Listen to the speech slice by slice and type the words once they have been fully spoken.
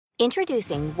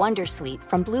Introducing Wondersuite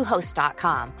from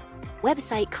Bluehost.com.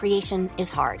 Website creation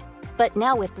is hard, but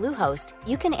now with Bluehost,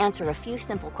 you can answer a few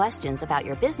simple questions about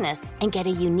your business and get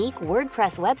a unique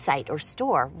WordPress website or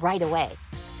store right away.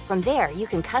 From there, you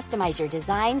can customize your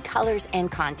design, colors,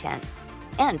 and content.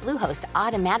 And Bluehost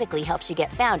automatically helps you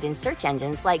get found in search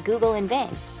engines like Google and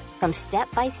Bing. From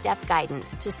step-by-step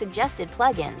guidance to suggested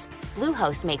plugins,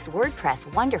 Bluehost makes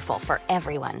WordPress wonderful for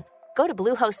everyone. Go to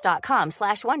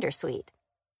bluehost.com/wondersuite.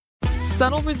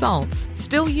 Subtle results,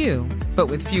 still you, but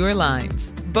with fewer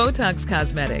lines. Botox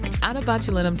Cosmetic, out of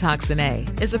botulinum toxin A,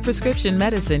 is a prescription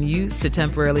medicine used to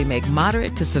temporarily make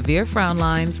moderate to severe frown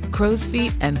lines, crow's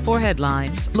feet, and forehead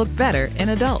lines look better in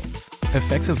adults.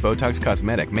 Effects of Botox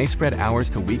Cosmetic may spread hours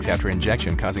to weeks after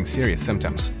injection, causing serious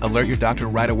symptoms. Alert your doctor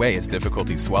right away as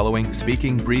difficulty swallowing,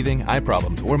 speaking, breathing, eye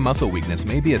problems, or muscle weakness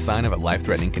may be a sign of a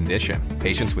life-threatening condition.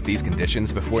 Patients with these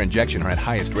conditions before injection are at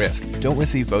highest risk. Don't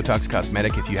receive Botox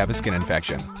Cosmetic if you have a skin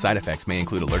infection. Side effects may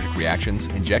include allergic reactions,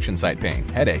 injection site pain,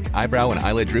 headache, eyebrow and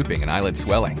eyelid drooping, and eyelid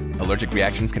swelling. Allergic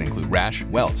reactions can include rash,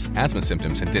 welts, asthma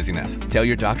symptoms, and dizziness. Tell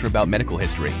your doctor about medical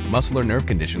history, muscle or nerve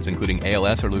conditions including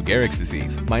ALS or Lou Gehrig's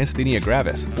disease, myasthenia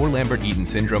gravis, or Lambert-Eaton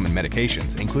syndrome, and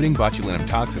medications, including botulinum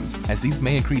toxins, as these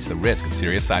may increase the risk of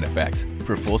serious side effects.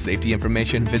 For full safety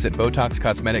information, visit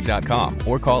BotoxCosmetic.com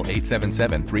or call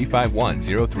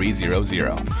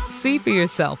 877-351-0300. See for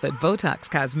yourself at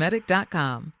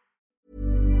BotoxCosmetic.com.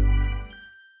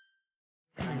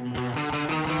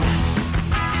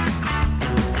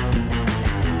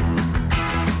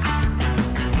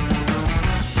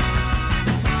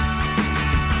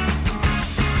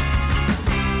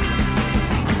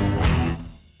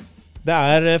 Det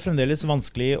er fremdeles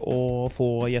vanskelig å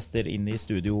få gjester inn i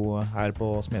studio her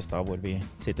på Smestad hvor vi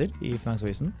sitter i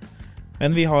Finansavisen.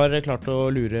 Men vi har klart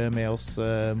å lure med oss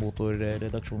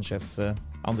motorredaksjonssjef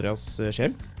Andreas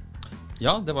Scheel.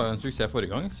 Ja, det var jo en suksess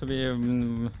forrige gang, så vi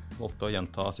valgte å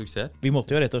gjenta suksess. Vi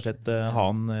måtte jo rett og slett ha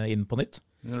han inn på nytt.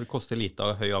 Når det koster lite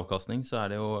av høy avkastning, så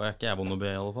er ikke jeg vond å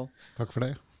be i alle fall. Takk for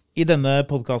det. I denne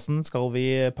podcasten skal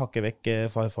vi pakke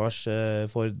vekk farfars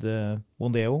Ford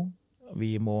Mondeo.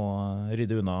 Vi må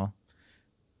rydde unna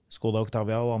Skoda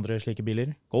Octavia og andre slike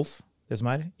biler. Golf, det som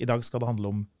er. I dag skal det handle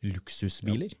om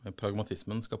luksusbiler. Ja,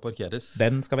 pragmatismen skal parkeres.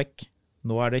 Den skal vekk.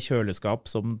 Nå er det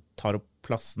kjøleskap som tar opp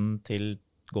plassen til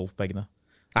golfbagene.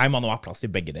 Nei, man må ha plass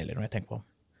til begge deler når jeg tenker på.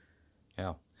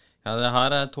 Ja, det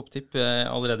her er topptipp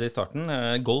allerede i starten.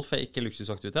 Golf er ikke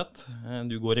luksusaktivitet.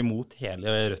 Du går imot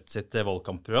hele Rødt sitt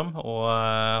valgkampprogram og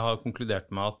har konkludert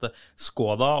med at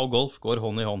Skoda og golf går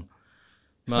hånd i hånd.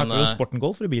 Snakker du sporten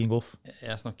golf eller bilen golf?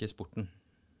 Jeg snakker sporten.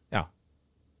 Ja.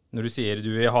 Når du sier du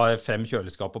har 5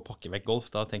 kjøleskap og pakker vekk golf,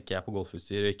 da tenker jeg på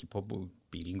golfutstyr og ikke på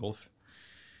bilen golf.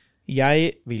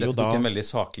 Jeg vil jo da... Dette tok en veldig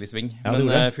saklig sving, ja,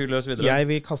 men fyr løs videre. Jeg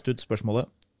vil kaste ut spørsmålet.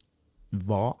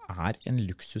 Hva er en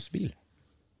luksusbil?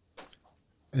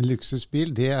 En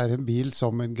luksusbil, det er en bil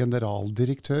som en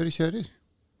generaldirektør kjører.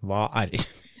 Hva er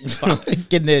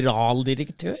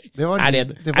generaldirektør? Det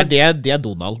er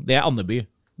Donald, det er Andeby.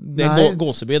 Det er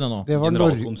Gåseby det nå. Det var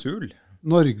generalkonsul.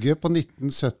 Norge på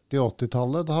 1970- og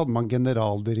 80-tallet, da hadde man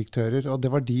generaldirektører, og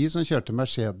det var de som kjørte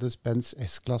Mercedes-Benz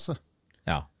S-klasse.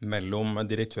 Ja. Mellom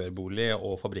direktørbolig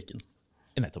og fabrikken.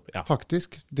 Nettopp, ja.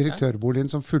 Faktisk, direktørboligen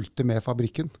som fulgte med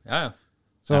fabrikken. Ja.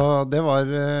 Så det var,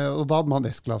 og da hadde man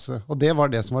S-klasse, og det var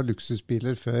det som var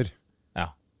luksusbiler før.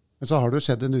 Ja. Men så har det jo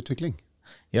skjedd en utvikling.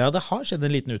 Ja, det har skjedd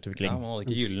en liten utvikling. Ja, man hadde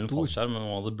ikke gyllen fallskjerm, men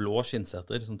man hadde blå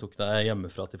skinnseter som tok deg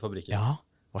hjemmefra til fabrikken. Ja,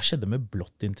 hva skjedde med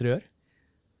blått interiør?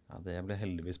 Ja, det ble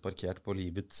heldigvis parkert på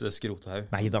livets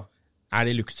skrothaug. Neida. Er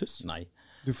det luksus? Nei.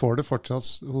 Du får det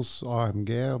fortsatt hos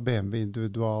AMG og BMW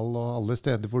Individual og alle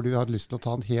steder hvor du har lyst til å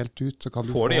ta den helt ut, så kan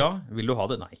du få... Får det, ja. Vil du ha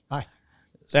det? Nei. Nei.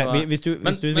 Så, hvis du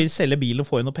vil selge bil og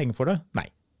få inn noe penger for det? Nei.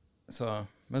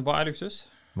 Men hva er luksus?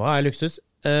 Hva er luksus?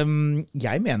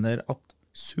 Jeg mener at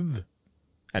SUV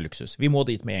er luksus. Vi må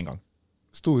dit med en gang.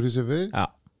 Store SUV-er?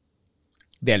 Ja.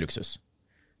 Det er luksus.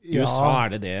 I USA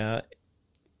er det.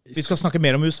 Vi skal snakke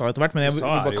mer om USA etter hvert, men jeg vil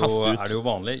bare kaste ut. Er det jo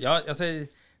vanlig. Ja, altså,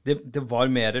 det var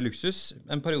mer luksus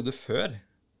en periode før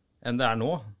enn det er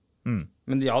nå. Mm.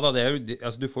 Men ja da,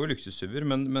 altså, du får jo luksussuver,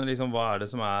 men liksom, hva er det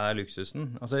som er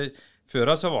luksusen? Altså, før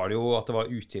så var det jo at det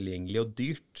var utilgjengelig og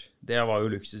dyrt. Det var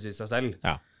jo luksus i seg selv.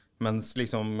 Ja. Mens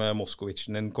liksom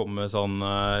Moskovitsen din kom med sånn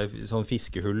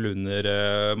fiskehull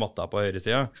under matta på høyre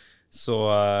siden. Så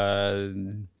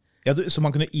så man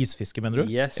kunne isfiske, mener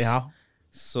du? Yes. Ja.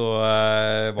 Så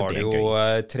var det jo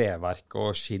treverk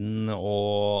og skinn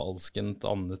og alskent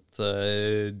annet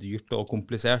dyrt og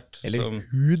komplisert. Eller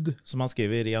hud, som man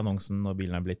skriver i annonsen når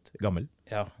bilen er blitt gammel.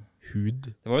 Ja. Hud.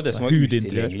 Det var jo det som var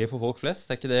utilgjengelig for folk flest.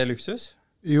 Er ikke det luksus?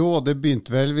 Jo, og det begynte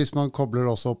vel, hvis man kobler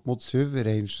også opp mot SUV,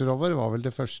 Range Rover var vel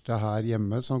det første her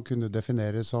hjemme som kunne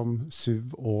defineres som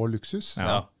SUV og luksus.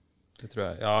 Ja, det tror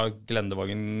jeg. Ja,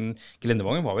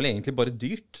 Gelendevagen var vel egentlig bare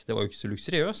dyrt. Det var jo ikke så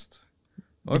luksuriøst.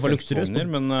 Det var luksuriøst,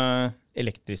 men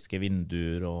elektriske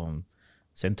vinduer og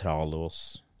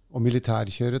sentralås. Og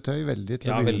militærkjøretøy, veldig til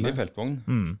å begynne veldig med. feltvogn.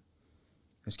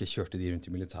 Jeg husker jeg kjørte de rundt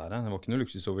i militæret. Det var ikke noe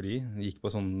luksus over de. De gikk på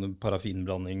sånn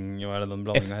parafinblanding, hva er det den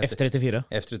blandingen heter? F34.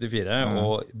 F34,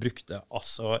 og brukte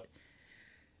altså...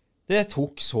 Det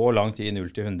tok så lang tid i 0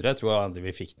 til 100. Jeg tror aldri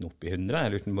vi fikk den opp i 100.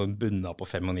 Jeg lurte på bunna på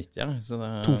 95. Så det...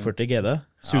 240 GD.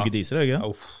 Sugediesel, ikke?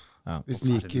 Uff. Ja. Hvis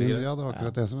den gikk i 100, ja, det var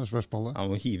akkurat det som var spørsmålet. Ja,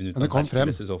 må hive den ut Men det kom frem.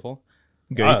 I så fall.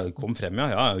 Gøy. Ja, det kom frem, ja.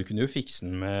 Ja, du kunne jo fikse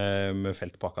den med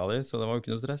feltpakka di, så det var jo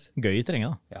ikke noe stress. Gøy i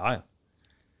terrenget, da. Ja, ja.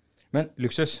 Men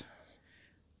luksus.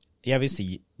 Jeg vil si,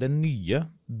 den nye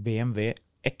BMW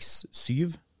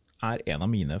X7 er en av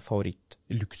mine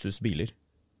favoritt-luksusbiler.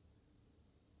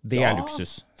 Det er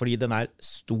luksus, fordi den er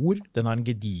stor, den har en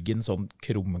gedigen sånn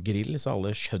krumgrill, så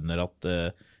alle skjønner at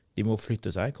de må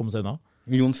flytte seg, komme seg unna.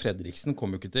 Jon Fredriksen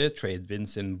kom jo ikke til Tradewin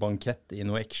sin bankett i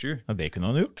noe X7. Ja, det kunne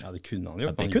han gjort. Ja, det kunne han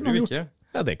gjort. Ja, det kunne han gjort.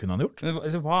 Ja, det kunne han gjort. Men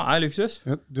altså, hva er luksus?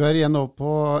 Ja, du er igjen oppe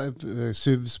på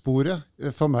SUV-sporet.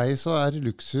 For meg så er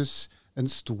luksus en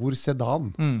stor sedan.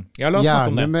 Ja, la oss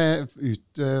snakke om det.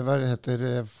 Gjerne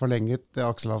med forlenget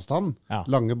akselavstand,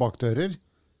 lange bakdører.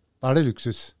 Da er det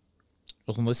luksus.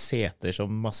 Og sånne seter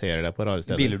som masserer deg på rare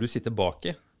steder. Biler du sitter bak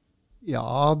i?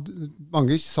 Ja,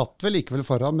 mange satt vel likevel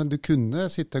foran, men du kunne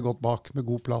sitte godt bak med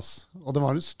god plass. Og det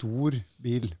var en stor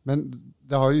bil. Men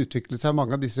det har jo utviklet seg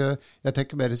mange av disse, jeg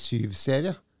tenker mer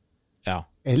 7-serie. Ja.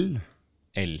 L.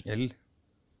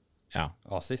 Ja.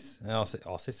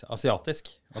 Asiatisk.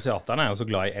 Asiaterne er jo så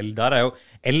glad i L.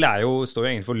 L står jo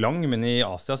egentlig for lang, men i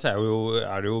Asia så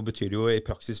betyr det jo i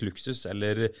praksis luksus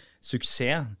eller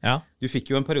suksess. Ja. Du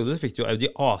fikk jo en periode, fikk du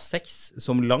Audi A6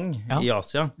 som lang i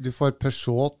Asia. Du får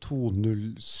Peugeot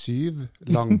 207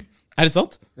 lang. Er det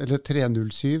sant? Eller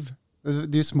 307.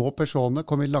 De små Peugeotene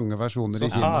kom i lange versjoner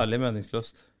i Kina. Herlig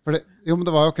meningsløst. Men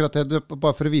det var jo akkurat det,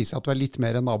 bare for å vise at du er litt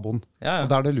mer enn naboen. Ja. Og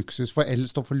der er det luksus, for L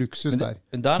står for luksus der.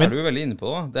 Men der er du jo veldig inne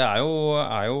på det. Det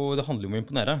handler jo om å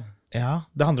imponere. Ja,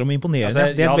 det handler om å imponere. Det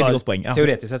er et veldig godt poeng. Ja.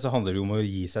 Teoretisk sett så handler det jo om å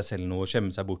gi seg selv noe, skjemme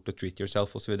seg bort og treat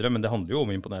yourself og så videre, men det handler jo om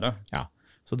å imponere. Ja,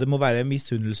 så det må være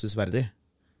misunnelsesverdig.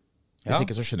 Hvis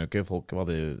ikke så skjønner jo ikke folk hva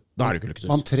det... Da er det ikke luksus.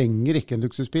 Man trenger ikke en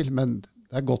luksusbil, men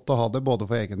det er godt å ha det både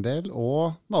for egen del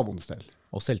og naboens del.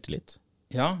 Og selvtillit.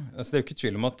 Ja, altså det er jo ikke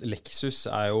tvil om at Lexus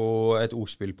er jo et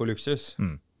ordspill på luksus.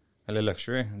 Eller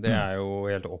luxury. Det er jo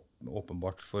helt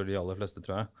åpenbart for de aller fleste,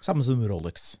 tror jeg. Samme som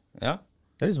Rolex. Ja.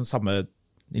 Det er liksom samme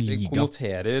liga. De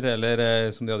konnoterer, eller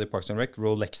som de hadde i Parks and Rec,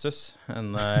 Rolexus.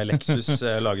 En Lexus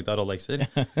laget av Rolexer.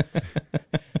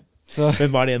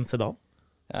 Men var det en sedan?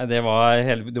 Ja, det var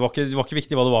ikke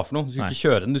viktig hva det var for noe. Du skulle ikke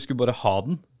kjøre den, du skulle bare ha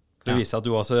den. For å vise at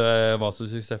du var så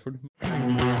suksessfull.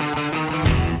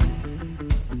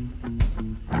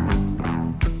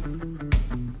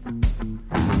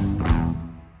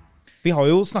 Vi har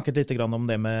jo snakket litt om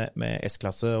det med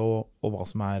S-klasse og hva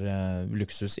som er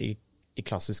luksus i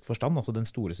klassisk forstand, altså den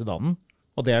store sedanen.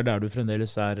 Og det er der du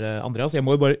fremdeles er, Andreas. Jeg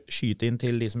må jo bare skyte inn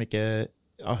til de som ikke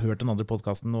har hørt den andre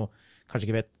podcasten og kanskje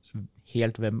ikke vet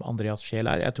helt hvem Andreas Scheel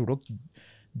er. Jeg tror nok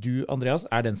du, Andreas,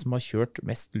 er den som har kjørt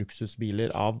mest luksusbiler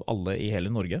av alle i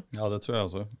hele Norge. Ja, det tror jeg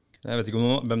også. Jeg vet ikke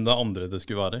hvem det andre det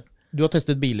skulle være. Du har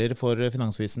testet biler for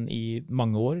Finansvisen i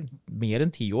mange år, mer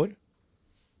enn 10 år.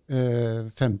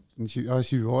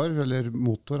 20 år, eller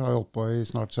motor har jeg holdt på i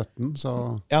snart 17, så...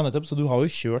 Ja, nettopp, så du har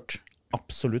jo kjørt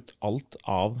absolutt alt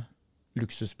av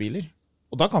luksusbiler.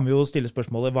 Og da kan vi jo stille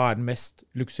spørsmålet, hva er den mest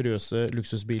luksuriøse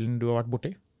luksusbilen du har vært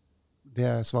borti?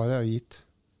 Det svaret er gitt.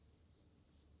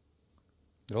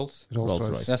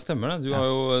 Rolls-Royce. Ja, stemmer det.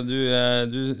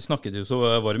 Du snakket jo så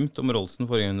varmt om Rollsen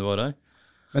forrige gang du var her.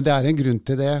 Men det er en grunn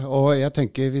til det, og jeg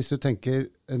tenker, hvis du tenker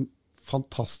en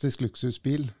fantastisk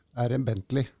luksusbil er en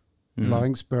Bentley.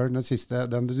 Flying Spur, den siste,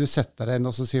 den du setter deg inn,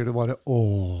 og så sier du bare,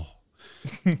 åh.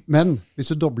 Men hvis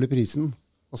du dobler prisen,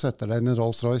 og setter deg inn i en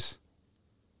Rolls-Royce,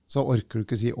 så orker du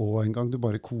ikke si åh en gang, du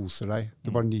bare koser deg, du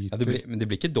bare nyter. Ja, men det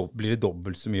blir det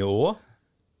dobbelt så mye åh?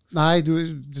 Nei, du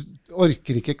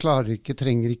orker ikke, klarer ikke,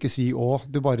 trenger ikke si åh,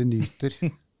 du bare nyter.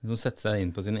 Du må sette seg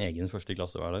inn på sin egen første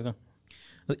klasse hver dag,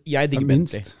 da. Jeg digger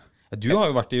Bentley. Du har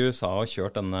jo vært i USA og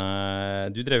kjørt denne,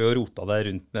 du drev jo og rota deg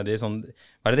rundt nede i sånn,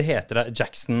 hva er det heter det,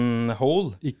 Jackson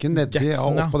Hole? Ikke nedi,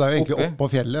 oppe, det er jo egentlig oppe på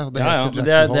fjellet. Det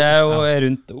er jo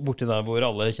rundt borti der hvor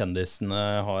alle kjendisene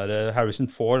har, Harrison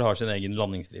Ford har sin egen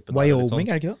landingsstripe. Wyoming,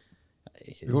 er det ikke det?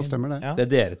 Jo, stemmer det. Det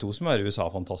er dere to som er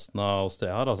USA-fantastene av oss tre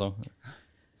her, altså.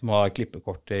 som har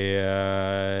klippekort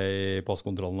i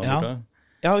passkontrollen. Ja.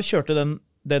 Jeg kjørte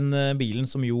den bilen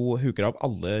som jo huker opp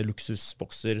alle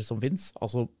luksusbokser som finnes,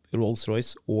 altså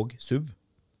Rolls-Royce og SUV.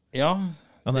 Ja,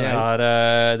 det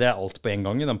er alt på en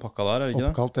gang i den pakka der, er det ikke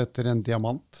det? Oppkalt etter en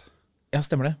diamant. Ja,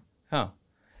 stemmer det. Ja.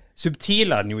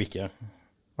 Subtil er den jo ikke.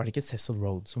 Var det ikke Cecil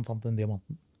Rhodes som fant den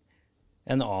diamanten?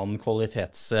 En annen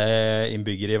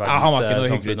kvalitetsinnbygger i verdenssamfunnet. Ja, han var ikke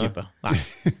noe hyggelig type. Nei,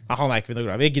 han er ikke noe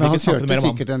glad. Men han kjørte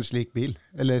sikkert en slik bil,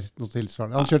 eller noe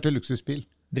tilsvarende. Han kjørte luksusbil.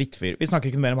 Drittfyr. Vi snakker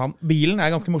ikke mer om han. Bilen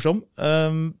er ganske morsom,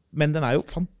 men den er jo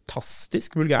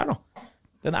fantastisk vulgær da.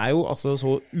 Den er jo altså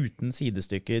så uten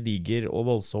sidestykke, diger og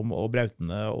voldsom og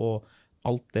brautende og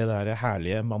alt det der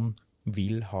herlige man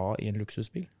vil ha i en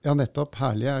luksusbil. Ja, nettopp.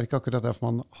 Herlig er ikke akkurat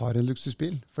derfor man har en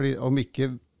luksusbil. Fordi om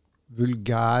ikke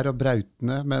vulgær og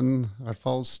brautende, men i hvert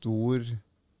fall stor,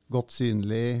 godt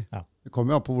synlig. Ja. Det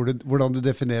kommer jo an på hvordan du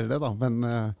definerer det da, men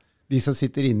de som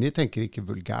sitter inne i tenker ikke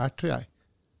vulgært, tror jeg.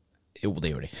 Jo,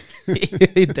 det gjør de.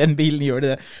 I den bilen gjør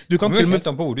de det. Du kan til og med... helt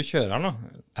an på hvor du kjører den da.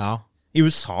 Ja. I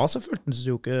USA så følte den seg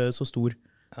jo ikke så stor.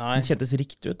 Nei. Den kjentes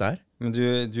riktig ut der. Men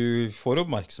du får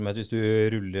oppmerksomhet hvis du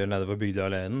ruller nedover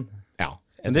Bygdøyalleen. Ja.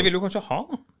 Men det vil du kanskje ha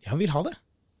da? Ja, han vil ha det.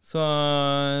 Så...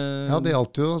 Ja, det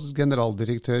gjaldt jo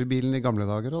generaldirektørbilen i gamle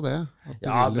dager og det.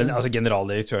 Ja, men altså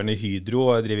generaldirektøren i Hydro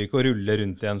driver ikke og ruller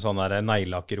rundt i en sånn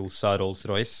neilakkerosa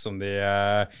Rolls-Royce som de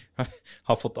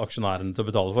har fått aksjonærene til å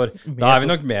betale for. Da er vi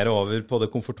nok mer over på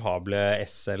det komfortable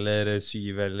S eller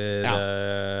 7 eller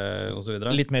og så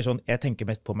videre. Litt mer sånn, jeg tenker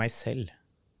mest på meg selv.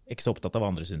 Ikke så opptatt av hva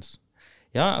andre syns.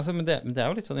 Ja, altså, men det er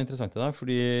jo litt sånn interessant det da,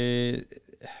 fordi...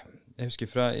 Jeg husker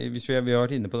hvis vi har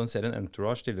vært inne på den serien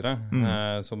Entourage tidligere,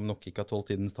 som nok ikke har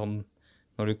tålt tidens tann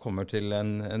når det kommer til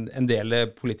en del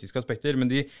politiske aspekter,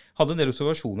 men de hadde en del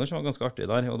observasjoner som var ganske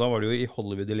artige der, og da var det jo i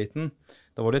Hollywood-eliten,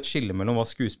 da var det et skille mellom hva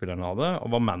skuespillerne hadde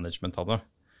og hva management hadde.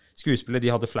 Skuespillere,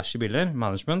 de hadde flashy biler,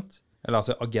 management, eller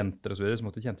altså agenter og så videre, som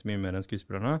måtte kjente mye mer enn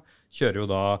skuespillerne, kjører jo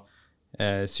da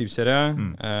 7-serie,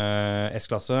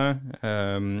 S-klasse,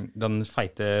 den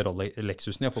feite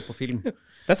Lexusen jeg har fått på film.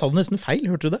 Der sa du nesten feil,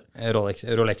 hørte du det?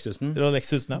 Rolexusen.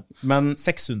 Rolexusen, ja. Men,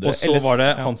 600. Og så var det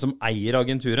han som eier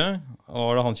agenturet, og hva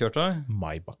var det han kjørte?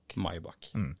 Maybach.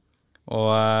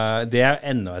 Og det er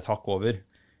enda et hakk over.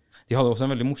 De hadde også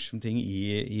en veldig morsom ting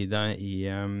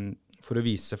for å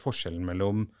vise forskjellen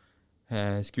mellom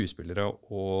skuespillere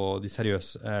og de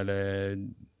seriøse, eller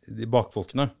de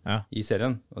bakfolkene i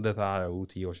serien, og dette er jo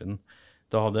 10 år siden.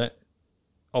 Da hadde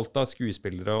alt av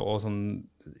skuespillere og sånn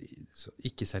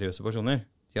ikke-seriøse personer,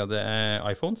 de hadde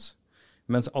iPhones,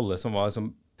 mens alle som var som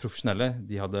profesjonelle,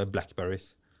 de hadde Blackberries.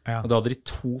 Ja. Og da hadde de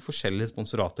 2 forskjellige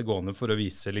sponsorater gående for å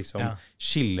vise liksom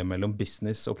skille mellom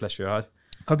business og pleasure her.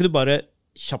 Kan ikke du bare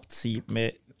kjapt si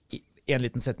med en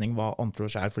liten setning hva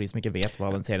Entourage er, for de som ikke vet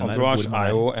hva den serien Entourage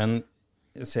er jo en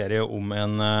serie om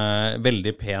en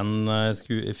veldig pen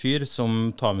fyr som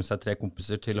tar med seg 3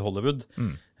 kompiser til Hollywood.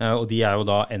 Og de er jo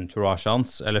da entourage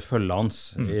hans, eller følge hans,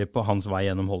 på hans vei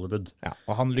gjennom Hollywood. Ja,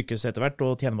 og han lykkes etter hvert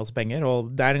og tjener masse penger,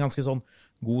 og det er en ganske sånn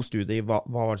god studie i hva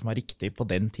var det som var riktig på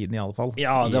den tiden i alle fall.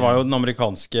 Ja, det var jo den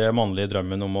amerikanske mannlige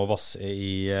drømmen om å vasse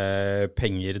i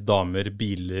penger, damer,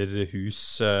 biler,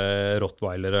 hus,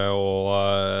 rottweilere og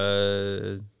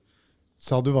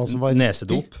Sa du hva som var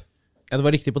nesedop? Ja, det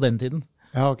var riktig på den tiden.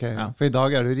 Ja, ok. Ja. For i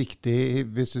dag er det jo riktig,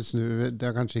 hvis du snur, det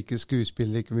er kanskje ikke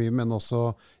skuespiller like mye, men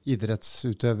også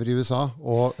idrettsutøvere i USA,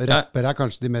 og rapper er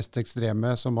kanskje de mest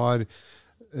ekstreme, som har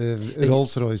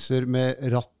Rolls-Roycer med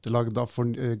ratt lagd av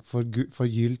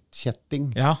forgylt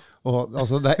kjetting. Ja. Og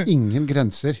altså, det er ingen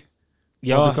grenser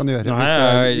hva du kan gjøre hvis du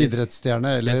er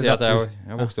idrettsstjerne. Eller si at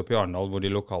jeg vokste opp i Arendal, hvor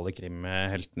de lokale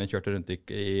krimheltene kjørte rundt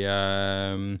i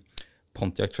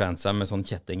Pontiac Trans Am med sånn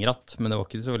kjettingratt, men det var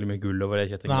ikke så veldig mye gull over det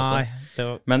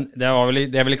kjettingrattet. Men det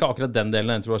er vel ikke akkurat den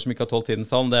delen jeg tror som ikke har tålt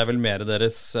tidens tann, det er vel mer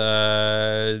deres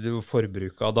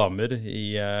forbruk av damer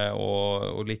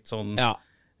og litt sånn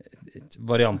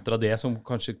varianter av det som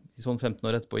kanskje sånn 15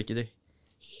 år etterpå ikke de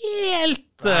helt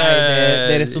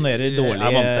det resonerer dårlig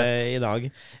i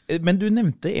dag. Men du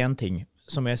nevnte en ting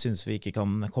som jeg synes vi ikke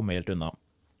kan komme helt unna.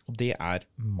 Og det er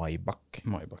Maybach.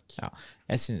 Ja.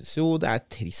 Jeg synes jo det er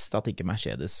trist at ikke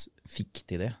Mercedes fikk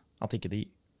til det. At ikke de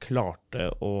klarte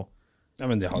å... Ja,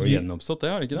 men det har jo gjennomstått det,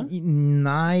 har det ikke det?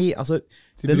 Nei, altså...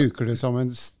 De bruker det som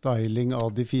en styling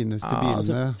av de fineste bilene.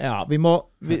 Altså, vi må...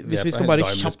 Hvis vi skal bare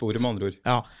kjapt... Daimler-sporet med andre ord.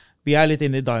 Ja, vi er litt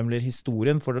inne i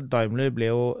Daimler-historien, for Daimler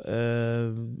ble jo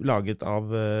laget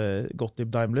av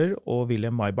Gottlieb Daimler og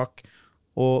Wilhelm Maybach.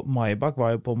 Og Maybach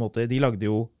var jo på en måte, de lagde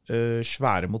jo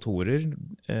svære motorer.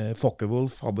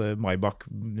 Focke-Wulf hadde Maybach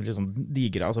liksom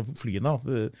digre, altså flyene,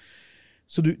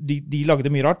 Så de lagde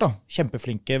mye rart da.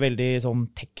 Kjempeflinke, veldig sånn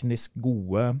teknisk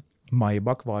gode.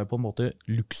 Maybach var jo på en måte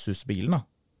luksusbilen da,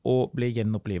 og ble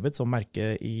gjenopplivet som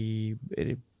merke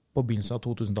på begynnelsen av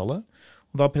 2000-tallet.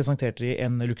 Og da presenterte de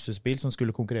en luksusbil som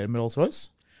skulle konkurrere med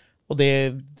Rolls-Royce. Og det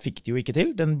fikk de jo ikke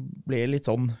til. Den ble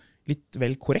litt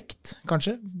vel korrekt,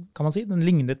 kanskje, kan man si. Den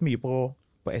lignet mye på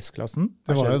S-klassen.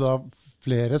 Det var jo da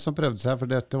flere som prøvde seg, for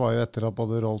dette var jo etter at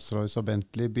både Rolls-Royce og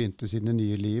Bentley begynte sine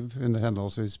nye liv under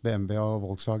henholdsvis BMW og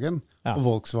Volkswagen. Ja. Og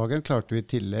Volkswagen klarte jo i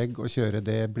tillegg å kjøre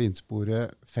det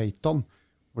blindsporet Phaeton,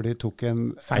 hvor de tok en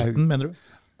mener du?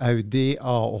 Audi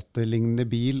A8-lignende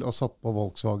bil og satt på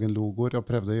Volkswagen-logoer og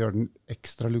prøvde å gjøre den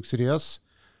ekstra luksuriøs.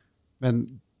 Men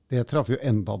det traff jo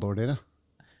enda dårligere.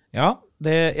 Ja,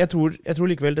 jeg tror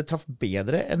likevel det traff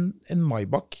bedre enn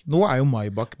Maybach. Nå jo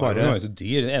Maybach bare... Den var jo så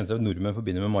dyr. Det eneste nordmenn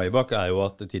forbinder med Maybach jo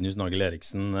at Tinus Nagel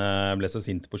Eriksen ble så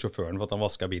sint på sjåføren for at han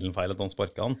vasket bilen feil, at han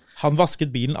sparket han. Han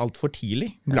vasket bilen alt for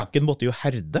tidlig. Lakken måtte jo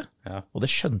herde, og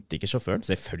det skjønte ikke sjåføren.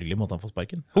 Selvfølgelig måtte han få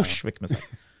sparken. Husj, vekk med seg.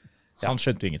 Ja, han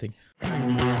skjønte jo ingenting.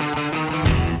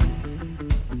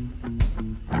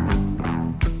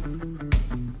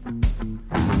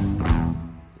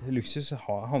 Luksus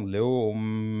handler jo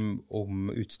om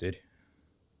utstyr.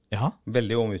 Ja.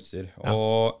 Veldig om utstyr. Ja.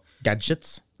 Og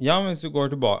gadgets. Ja, men hvis du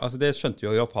går tilbake, altså det skjønte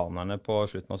jo japanerne på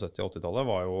slutten av 70- og 80-tallet,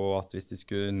 var jo at hvis de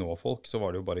skulle nå folk, så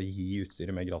var det jo bare å gi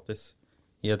utstyret mer gratis.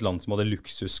 I et land som hadde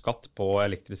luksusskatt på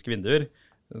elektriske vinduer,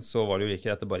 så var det jo like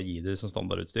greit å bare gi det som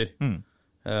standardutstyr.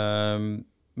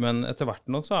 Men etter hvert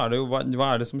nå så det jo,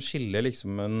 hva det som skiller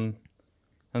liksom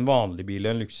en vanlig bil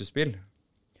og en luksusbil?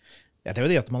 Ja, det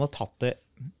jo det at man har tatt det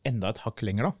enda et hakk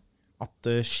lenger da. At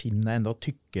skinnet enda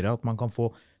tykkere, at man kan få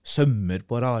sømmer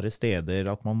på rare steder,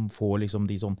 at man får liksom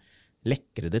de sånn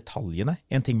lekre detaljene.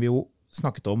 En ting vi jo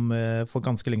snakket om for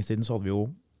ganske lenge siden, så hadde vi jo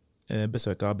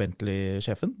besøk av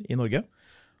Bentley-sjefen i Norge.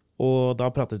 Og da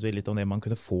pratet vi litt om det man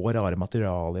kunne få rare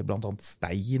materialer, blant annet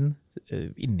stein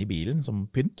inni bilen som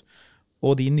pynt.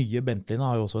 Og de nye Bentleyene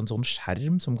har jo også en sånn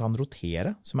skjerm som kan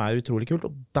rotere, som utrolig kult.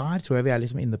 Og der tror jeg vi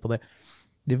liksom inne på det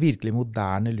virkelig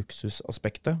moderne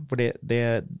luksusaspektet, for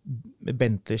det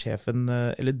Bentley-sjefen,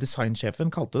 eller designsjefen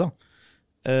kalte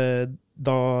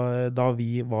da vi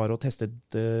var og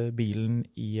testet bilen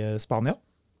i Spania,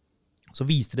 så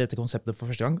viste dette konseptet for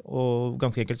første gang, og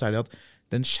ganske enkelt så det at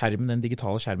den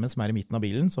digitale skjermen som i midten av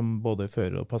bilen, som både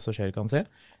fører og passasjerer kan se,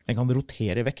 den kan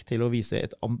rotere vekk til å vise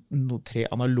 3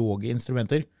 analoge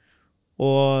instrumenter.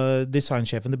 Og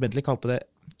designsjefen til Bentley kalte det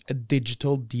a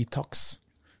digital detox.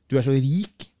 Du så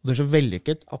rik, og du så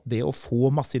vellykket at det å få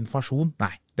masse informasjon,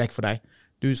 nei, det ikke for deg.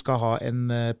 Du skal ha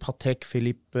en Patek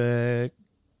Philippe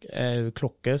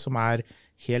klokke som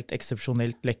helt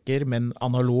eksepsjonelt lekker, men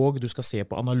analog. Du skal se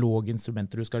på analoge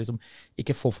instrumenter. Du skal liksom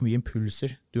ikke få for mye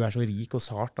impulser. Du så rik og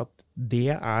sart at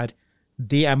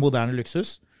det moderne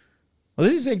luksus. Og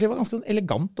det synes jeg egentlig var ganske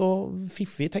elegant og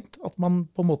fiffig tenkt, at man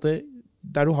på en måte,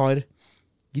 der du har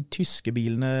de tyske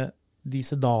bilene, de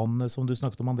sedanene som du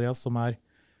snakket om, Andreas, som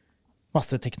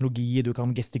masse teknologi, du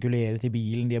kan gestikulere til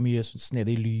bilen, de har mye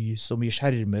snedig lys og mye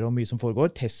skjermer og mye som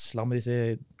foregår. Tesla med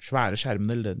disse svære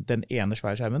skjermene, eller den ene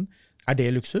svære skjermen,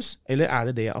 det luksus? Eller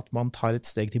det det at man tar et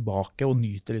steg tilbake og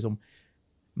nyter liksom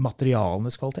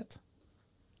materialenes kvalitet?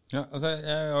 Ja, altså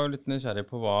jeg jo litt nysgjerrig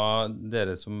på hva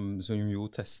dere som jo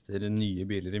tester nye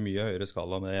biler i mye høyere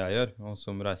skala enn det jeg gjør, og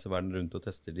som reiser verden rundt og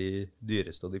tester de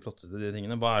dyreste og de flotteste de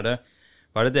tingene, hva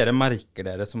det dere merker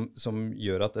dere som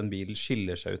gjør at en bil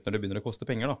skiller seg ut når det begynner å koste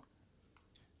penger da?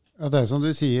 Ja, det som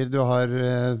du sier, du har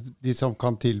de som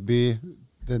kan tilby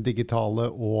den digitale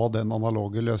og den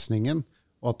analoge løsningen,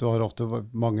 og at du har ofte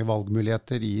mange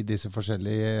valgmuligheter i disse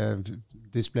forskjellige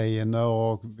displayene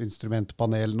og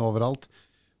instrumentpanelene overalt.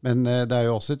 Men det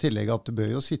jo også i tillegg at du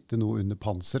bør jo sitte noe under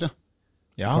panseret.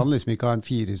 Ja. Du kan liksom ikke ha en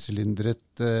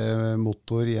 4-sylindret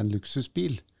motor i en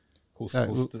luksusbil.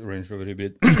 Host Range Rover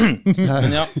Hybrid.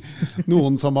 Men ja.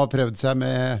 Noen som har prøvd seg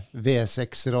med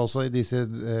V6-er også i disse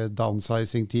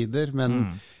downsizing-tider, men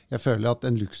jeg føler at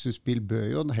en luksusbil bør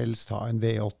jo helst ha en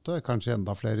V8, kanskje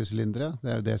enda flere sylindere.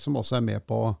 Det jo det som også med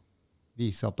på å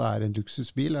vise at det en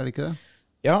luksusbil, det ikke det?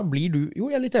 Ja, jo,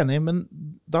 jeg litt enig, men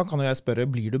da kan jo jeg spørre,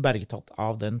 blir du bergtatt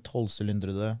av den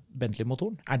 12-sylindrede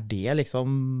Bentley-motoren? Det liksom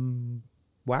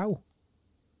wow?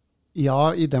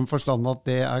 Ja, i den forstand at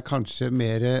det kanskje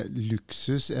mer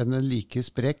luksus enn en like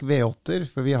sprek V8-er,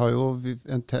 for vi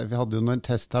hadde jo en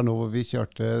test her nå hvor vi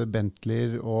kjørte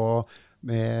Bentleyer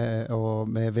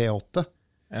med V8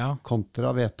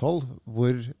 kontra V12,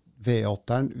 hvor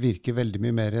V8-eren virker veldig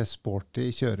mye mer sporty,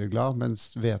 kjøreglad,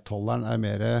 mens V12-eren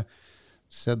mer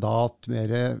sedat,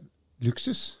 mer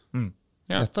luksus.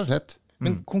 Rett og slett.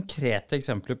 Men konkrete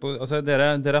eksempler på, altså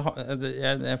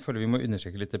jeg føler vi må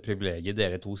undersøke litt det privilegiet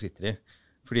dere to sitter i.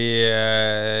 Fordi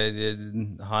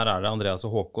her det Andreas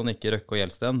og Håkon, ikke Røkke og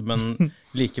Gjelsten, men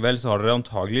likevel så har dere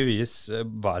antageligvis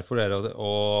hver for dere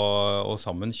og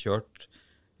sammen kjørt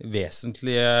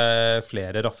vesentlige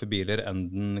flere raffe biler enn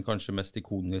den kanskje mest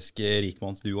ikoniske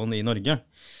rikmannsduoen i Norge.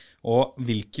 Og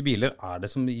hvilke biler det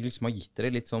som liksom har gitt dere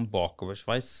litt sånn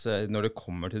bakoversveis når det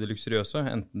kommer til det luksuriøse,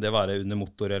 enten det være under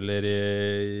motor eller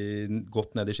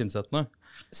godt ned i skinnsettene?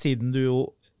 Siden du jo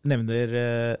nevner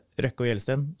Røkke og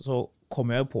Gjelsten, så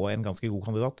kommer jeg jo på en ganske god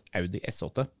kandidat. Audi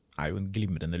S8 jo en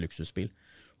glimrende luksusbil.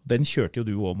 Den kjørte jo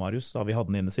du også, Marius, da vi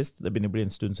hadde den inne sist. Det begynner å bli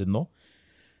en stund siden nå.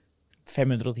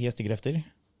 510 hestekrefter,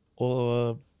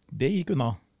 og det gikk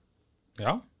unna.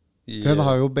 Ja. Den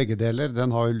har jo begge deler.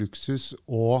 Den har jo luksus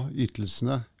og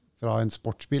ytelsene fra en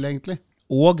sportsbil, egentlig.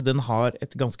 Og den har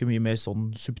et ganske mye mer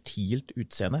sånn subtilt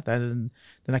utseende. Den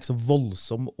ikke så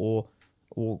voldsom og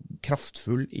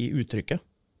kraftfull i uttrykket.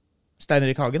 Stein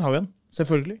Erik Hagen har jo en,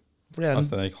 selvfølgelig. Har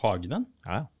Stein Erik Hagen den?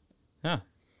 Ja.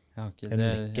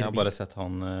 Jeg har bare sett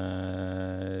han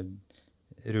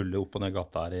rulle opp og ned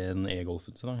gata her i en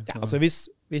E-Golfen. Ja, altså hvis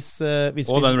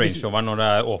og den Range Roveren når det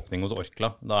åpning hos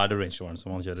Orkla, da det Range Roveren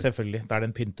som han kjører. Selvfølgelig, da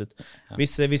den pyntet. Ja.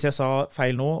 Hvis jeg sa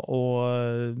feil nå,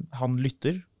 og han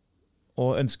lytter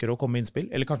og ønsker å komme med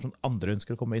innspill, eller kanskje noen andre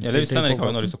ønsker å komme med innspill. Eller hvis Stein Erik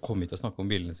Hagen har lyst til å komme hit og snakke om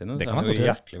bilene sine, så han jo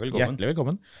hjertelig velkommen. Hjertelig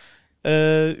velkommen.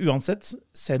 Uansett,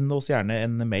 send oss gjerne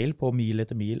en mail på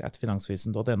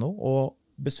miletermil@finansvisen.no, og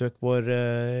besøk vår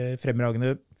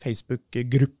fremragende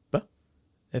Facebook-gruppe.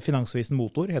 Finansvisen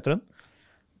Motor heter den.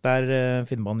 Der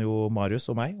finner man jo Marius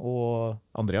og meg, og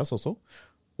Andreas også,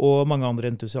 og mange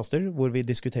andre entusiaster, hvor vi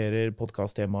diskuterer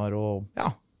podcast-temaer og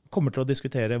kommer til å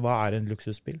diskutere hva en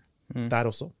luksusbil.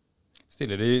 Der også.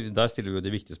 Der stiller vi jo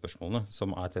de viktige spørsmålene,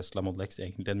 som Tesla Model X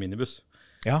egentlig en minibuss?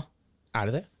 Ja,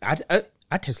 det det?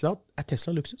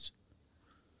 Tesla luksus?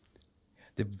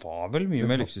 Det var vel mye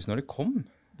mer luksus når det kom.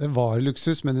 Det var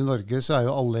luksus, men i Norge så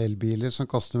jo alle elbiler som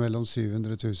koster mellom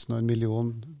 700 000 og 1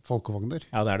 million folkevogner.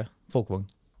 Ja, det det. Folkevogn.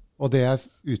 Og det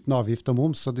uten avgift og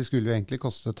moms, så de skulle jo egentlig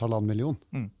koste 1,5 million.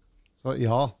 Så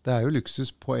ja, det jo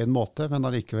luksus på en måte, men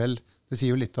allikevel, det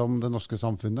sier jo litt om det norske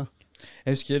samfunnet.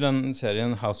 Jeg husker den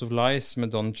serien House of Lies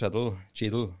med Don Cheadle.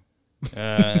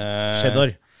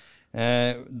 Cheddar.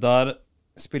 Der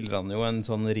spiller han jo en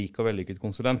sånn rik og vellykket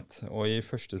konsulent, og i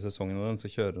første sesongen av den så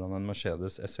kjører han en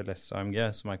Mercedes SLS AMG,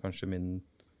 som kanskje min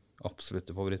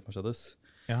absolutte favoritt-Mercedes.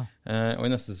 Ja. Og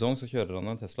i neste sesong så kjører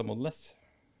han en Tesla Model S.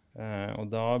 Og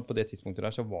da, på det tidspunktet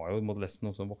der, så var jo Model S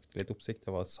noe som vokte litt oppsikt.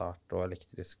 Det var sært og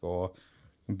elektrisk og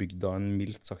bygd av en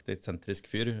mildt sagt eksentrisk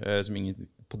fyr, som ingen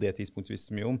på det tidspunktet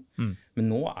visste mye om. Men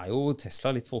nå jo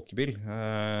Tesla litt folkebil.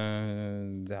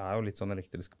 Det jo litt sånn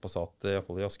elektrisk Passat, i hvert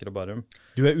fall i Asker og Bærum.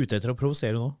 Du ute etter å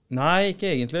provosere nå? Nei,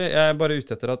 ikke egentlig. Jeg bare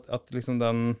ute etter at liksom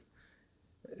den,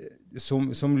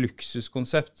 som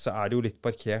luksuskonsept, så det jo litt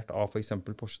parkert av for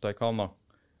eksempel Porsche Taycan da.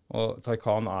 Og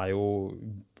Taycan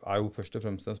jo først og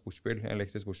fremst en sportsbil, en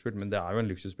elektrisk sportsbil, men det jo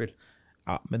en luksusbil.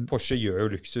 Ja, men Porsche gjør jo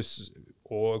luksus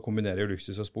og kombinerer jo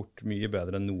luksus og sport mye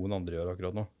bedre enn noen andre gjør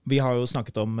akkurat nå. Vi har jo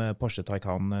snakket om Porsche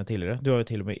Taycan tidligere. Du har jo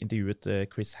til og med intervjuet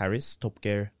Chris Harris, Top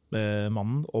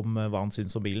Gear-mannen, om hva han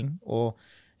synes om bilen. Og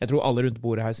jeg tror alle rundt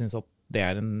bordet her synes at det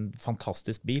en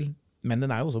fantastisk bil, men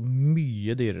den jo også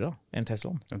mye dyrere enn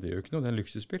Teslaen. Ja, det gjør jo ikke noe, det en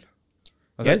luksusbil.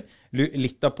 Altså,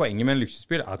 litt av poenget med en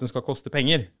luksusbil at den skal koste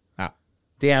penger. Ja.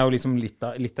 Det jo liksom litt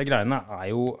av greiene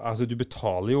jo, altså du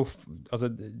betaler jo, altså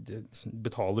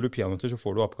betaler du peanøtter så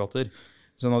får du apekatter.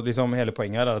 Sånn at liksom hele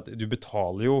poenget at du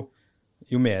betaler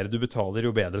jo mer du betaler,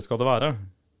 jo bedre skal det være.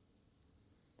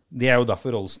 Det jo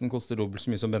derfor Rollsen koster dobbelt så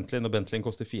mye som Bentley, og Bentleyen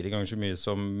koster 4 ganger så mye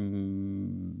som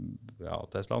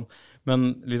Teslaen.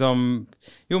 Men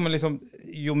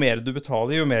jo mer du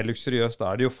betaler, jo mer luksuriøst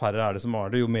det, jo færre det som har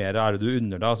det, jo mer det du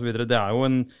unner deg, og så videre. Det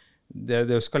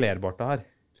jo jo skalerbart det her.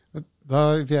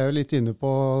 Vi jo litt inne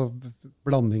på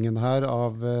blandingen her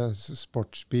av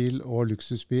sportsbil og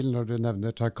luksusbil når du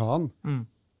nevner Taycan.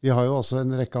 Vi har jo også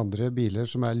en rekke andre biler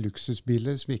som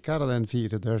luksusbiler, som ikke av den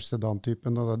 4-dørs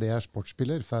sedan-typen, og det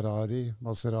sportsbiler. Ferrari,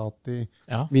 Maserati,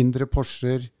 mindre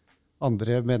Porscher,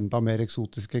 andre enda mer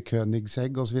eksotiske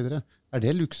Koenigsegg og så videre.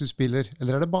 Det luksusbiler,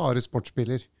 eller det bare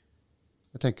sportsbiler?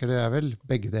 Jeg tenker det vel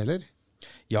begge deler.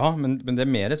 Ja, men det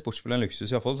mer sportsbil enn luksus,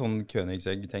 i hvert fall sånn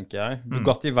Koenigsegg, tenker jeg.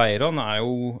 Bugatti Veyron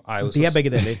jo så... Det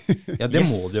begge deler. Ja, det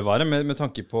må det jo være, med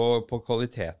tanke på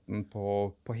kvaliteten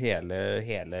på hele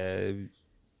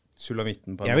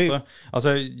sulamitten på en måte. Altså,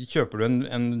 kjøper du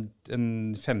en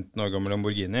 15 år gammel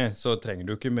Lamborghini, så trenger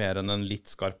du ikke mer enn en litt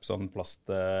skarp sånn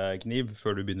plastkniv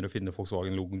før du begynner å finne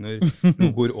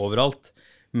Volkswagen-logoer overalt.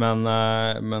 Men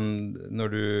når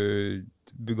du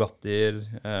Bugattier,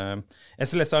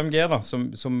 SLS AMG da,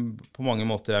 som på mange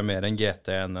måter mer en GT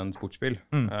enn en sportsbil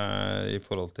I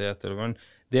forhold til etterløveren,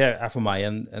 det for meg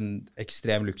en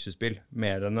ekstrem luksusbil,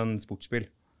 mer enn en sportsbil.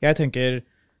 Jeg tenker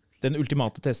den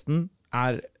ultimate testen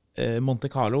Monte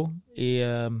Carlo I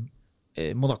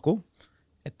Monaco,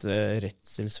 et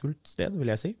redselsfullt sted,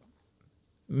 vil jeg si.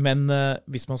 Men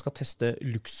hvis man skal teste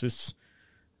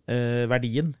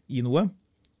luksusverdien I noe,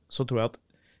 så tror jeg at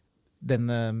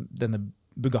denne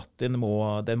Bugattien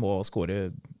må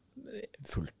score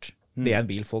fullt. Det en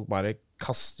bil folk bare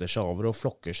kaster seg over og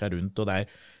flokker seg rundt, og det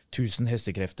 1000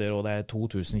 hestekrefter, og det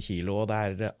 2000 kilo, og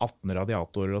det 18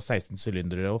 radiatorer, og 16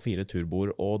 sylindere, og 4 turboer,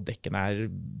 og dekkene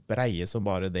breie som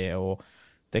bare det, og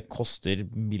det koster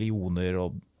millioner, og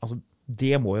altså,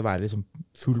 det må jo være liksom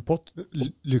full pott.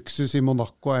 Luksus I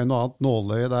Monaco noe annet.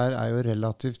 Nåløyet der jo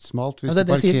relativt smalt. Hvis du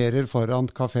parkerer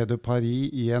foran Café de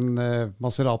Paris I en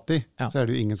Maserati, så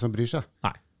det jo ingen som bryr seg.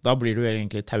 Nei, da blir du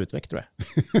egentlig tauet vekk, tror jeg.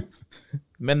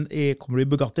 Men kommer du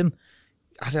I Bugattien,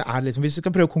 liksom, hvis du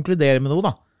skal prøve å konkludere med noe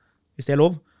da, hvis det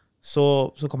lov, så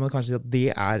kan man kanskje si at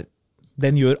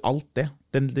den gjør alt det.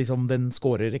 Den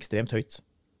scorer ekstremt høyt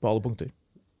på alle punkter.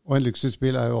 Og en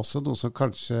luksusbil jo også noe som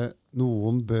kanskje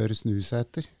noen bør snu seg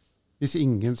etter. Hvis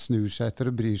ingen snur seg etter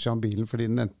og bryr seg om bilen fordi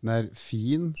den enten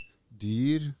fin,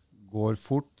 dyr, går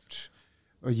fort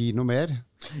og gir noe mer,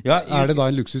 det da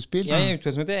en luksusbil? Jeg I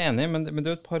utgangspunktet enig, men det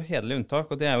et par hederlige unntak,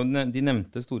 og det jo de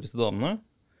nevnte store sedanene,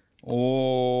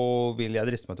 og vil jeg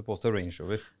driste meg til å påstå Range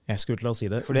Rover. Jeg skulle til å si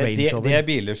det. For det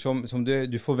biler som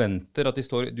du forventer at de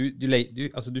står...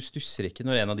 Du stusser ikke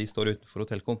når en av de står utenfor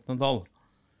Hotel Continental.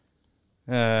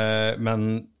 Men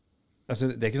altså,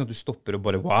 det ikke sånn at du stopper og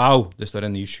bare wow, det står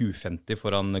en ny 750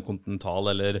 foran Continental,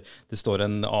 eller det står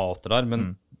en A8 der, men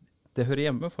det hører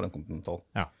hjemme foran Continental.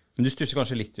 Ja. Men du stusser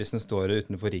kanskje litt hvis den står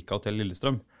utenfor Rika Hotel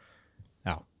Lillestrøm.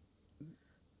 Ja.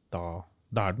 Da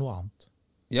det noe annet.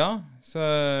 Ja, så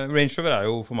Range Rover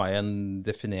jo for meg en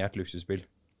definert luksusbil.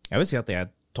 Jeg vil si at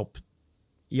det topp,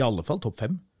 I alle fall topp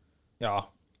 5. Ja,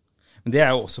 men det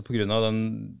jo også på grunn av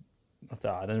at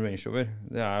det en Range Rover.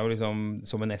 Det jo liksom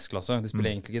som en S-klasse. Det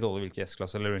spiller egentlig ikke rolle hvilken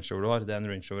S-klasse eller Range Rover du har. Det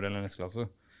en Range Rover eller en S-klasse.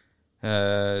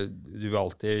 Du vil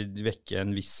alltid vekke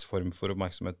en viss form for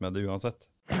oppmerksomhet med det uansett.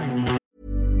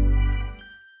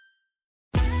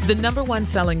 The #1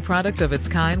 selling product of its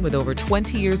kind with over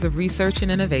 20 years of research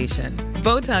and innovation.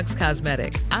 Botox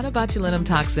Cosmetic, out of botulinum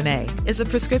toxin A, is a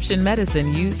prescription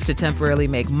medicine used to temporarily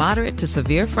make moderate to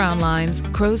severe frown lines,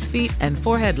 crow's feet, and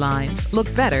forehead lines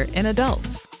look better in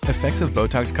adults. Effects of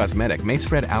Botox Cosmetic may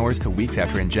spread hours to weeks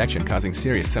after injection, causing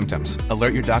serious symptoms.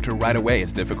 Alert your doctor right away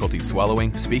as difficulty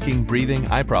swallowing, speaking, breathing,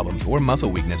 eye problems, or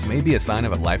muscle weakness may be a sign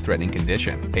of a life-threatening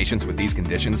condition. Patients with these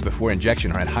conditions before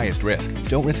injection are at highest risk.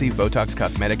 Don't receive Botox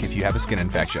Cosmetic if you have a skin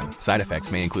infection. Side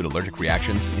effects may include allergic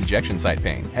reactions, injection site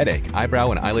pain, headache, eyebrow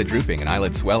and eyelid drooping, and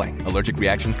eyelid swelling. Allergic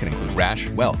reactions can include rash,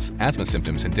 welts, asthma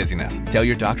symptoms, and dizziness. Tell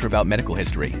your doctor about medical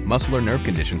history, muscle or nerve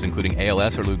conditions including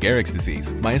ALS or Lou Gehrig's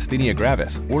disease, myasthenia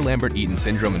gravis, or Lambert-Eaton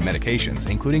syndrome and medications,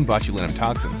 including botulinum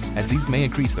toxins, as these may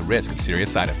increase the risk of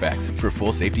serious side effects. For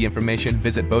full safety information,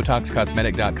 visit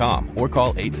BotoxCosmetic.com or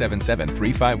call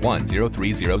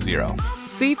 877-351-0300.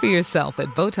 See for yourself at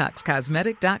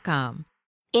BotoxCosmetic.com.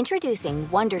 Introducing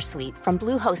Wondersuite from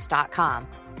Bluehost.com.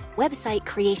 Website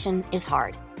creation is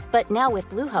hard, but now with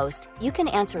Bluehost, you can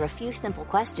answer a few simple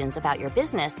questions about your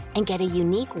business and get a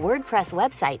unique WordPress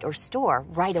website or store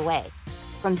right away.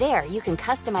 From there, you can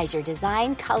customize your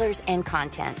design, colors, and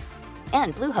content.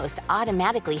 And Bluehost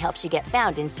automatically helps you get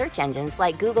found in search engines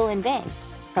like Google and Bing.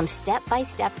 From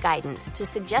step-by-step guidance to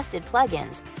suggested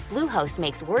plugins, Bluehost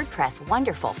makes WordPress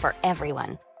wonderful for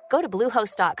everyone. Go to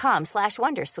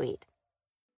bluehost.com/wondersuite.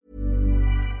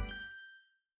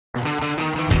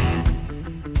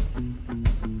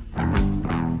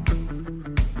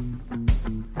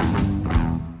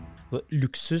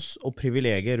 Luksus og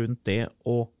privilegier rundt det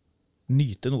å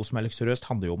nyte noe som luksuriøst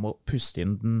handler jo om å puste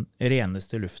inn den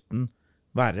reneste luften,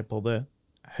 være på det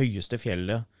høyeste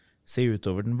fjellet, se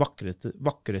utover den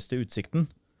vakreste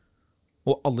utsikten.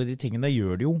 Og alle de tingene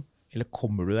gjør du jo, eller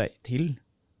kommer du deg til,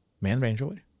 med en Range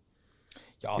Rover.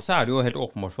 Ja, så det jo helt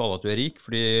åpenbart for alle at du rik,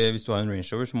 fordi hvis du har en Range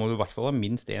Rover, så må du I hvert fall ha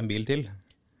minst en bil til.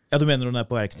 Ja, du mener hun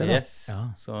på verksted da? Yes, ja.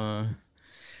 Så...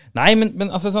 Nei, men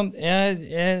altså sånn,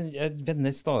 jeg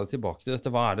vender stadig tilbake til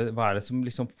dette. Hva det som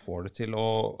liksom får det til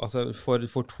å, altså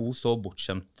for to så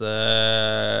bortskjemte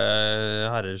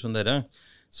herrer som dere,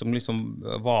 som liksom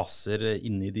vaser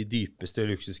inn I de dypeste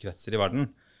luksuskretser I verden.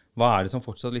 Hva det som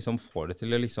fortsatt liksom får det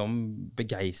til å liksom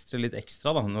begeistre litt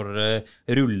ekstra da, når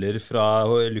det ruller fra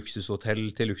luksushotell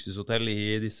til luksushotell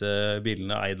I disse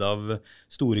bilene eid av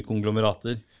store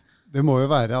konglomerater? Det må jo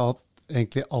være at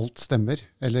egentlig alt stemmer,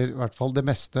 eller I hvert fall det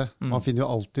meste. Man finner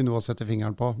jo alltid noe å sette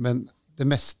fingeren på, men det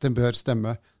meste bør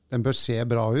stemme. Den bør se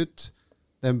bra ut,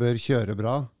 den bør kjøre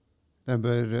bra, den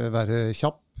bør være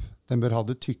kjapp, den bør ha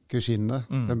det tykke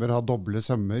skinnet, den bør ha doble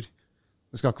sømmer.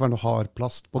 Det skal ikke være noe hard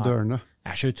plast på dørene.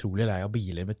 Jeg så utrolig lei av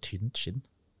biler med tynt skinn.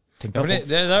 Tenk Ja, deg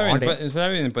for at det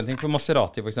er jo inne på en ting. For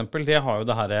Maserati for eksempel, det har jo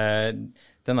det her,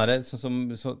 den der,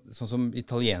 sånn som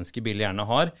italienske biler gjerne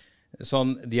har,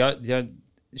 sånn, de har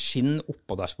skinn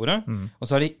oppå dashbordet, og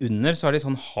så har de under, så har de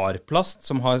sånn hardplast,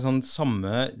 som har sånn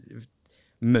samme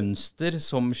mønster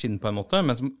som skinn på en måte,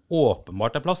 men som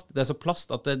åpenbart plast. Det så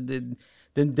plast at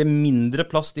det mindre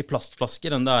plast I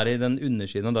plastflasker enn det I den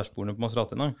undersiden av dashbordene på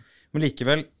Maseratiene. Men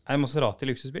likevel Maserati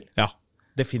luksusbil. Ja,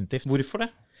 definitivt. Hvorfor det?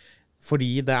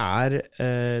 Fordi det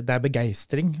er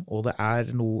begeistring, og det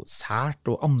noe sært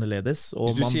og annerledes.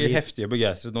 Og Hvis du sier heftig og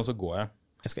begeistret nå, så går jeg.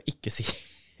 Jeg skal ikke si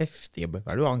heftig. Hva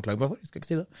det du anklager meg for? Jeg skal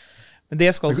ikke si det. Men det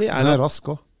jeg skal si Den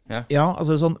rask også. Ja,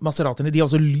 altså sånn, Maseratiene, de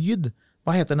har også lyd.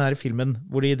 Hva heter den her filmen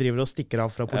hvor de driver og stikker av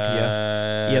fra politiet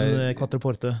I en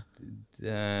quattroporte?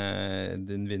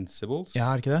 The Invincibles?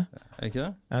 Ja, ikke det? Ikke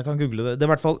det? Jeg kan google det. Det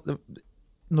I hvert fall,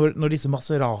 når disse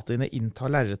Maseratiene inntar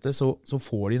lerretet, så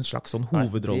får de en slags sånn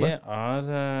hovedrolle.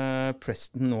 Det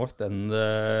Preston North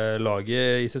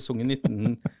End-laget I sesongen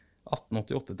 1888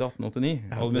 til 1889.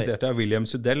 Administrert av William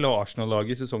Sudell og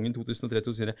Arsenal-laget I sesongen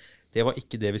 2003-2004. Det var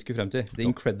ikke det vi skulle frem til. The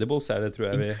Incredibles det,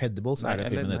 tror jeg. Incredibles det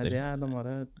filmen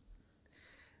heter.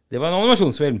 Det var en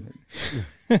animasjonsfilm.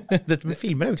 Dette med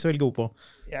filmer jeg jo ikke så veldig god på.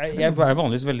 Jeg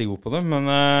vanligvis veldig god på det, men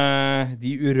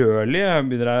De urørlige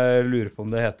begynner jeg å lure på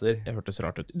om det heter. Det hørtes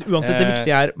rart ut. Uansett, det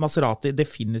viktige Maserati,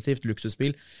 definitivt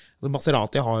luksusbil. Altså,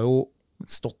 Maserati har jo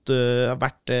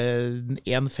vært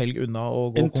en felg unna å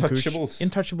gå konkurs.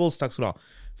 Intouchables, takk skal du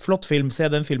ha. Flott film, se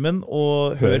den filmen,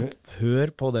 og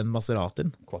hør på den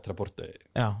Maseratien. Quattroporte.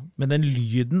 Ja, men den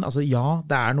lyden, altså ja,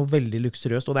 det noe veldig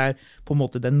luksuriøst, og det på en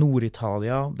måte det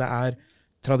Nord-Italia, det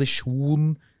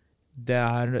tradisjon,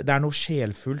 det noe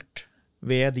sjelfullt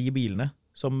ved de bilene,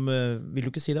 som, vil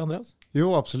du ikke si det, Andreas?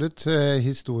 Jo, absolutt.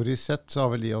 Historisk sett så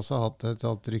har vel de også hatt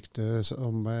et rykte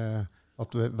om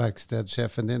at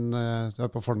verkstedsjefen din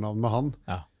på fornavn med han,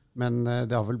 men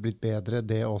det har vel blitt bedre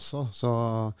det også, så...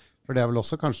 For det vel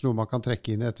også kanskje noe man kan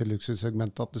trekke inn I dette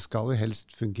luksussegmentet, at det skal jo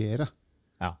helst fungere.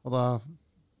 Ja. Og da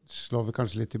slår vi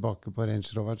kanskje litt tilbake på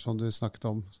Range Rover, som du snakket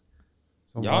om.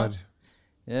 Som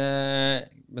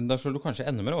men da slår du kanskje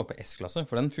enda mer over på S-klasse,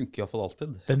 for den funker I hvert fall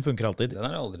alltid. Den funker alltid. Den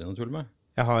det aldri noe tull med.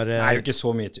 Jeg har... Det jo ikke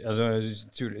så mye, altså,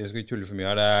 jeg skal ikke tulle for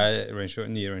mye her,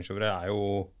 nye Range Rover jo...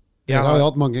 Jeg har jo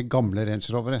hatt mange gamle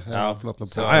Range Rovere.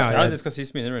 Det skal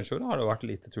sies mine Range Rover har det vært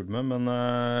lite tull med, men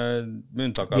med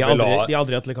unntak av de har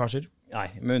aldri hatt lekkasjer? Nei,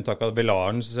 med unntak av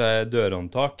Velarens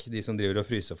dørhåndtak, de som driver og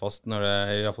fryser fast når det,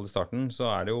 I hvert fall I starten,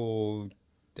 så det jo,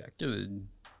 det ikke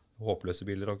håpløse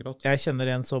biler akkurat. Jeg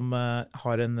kjenner en som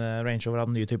har en Range Rover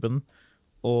av den nye typen,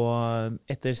 og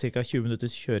etter ca. 20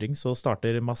 minutters kjøring så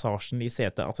starter massasjen I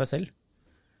setet av seg selv.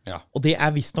 Ja. Og det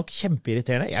visst nok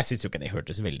kjempeirriterende. Jeg synes jo ikke det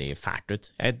hørtes veldig fælt ut.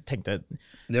 Jeg tenkte,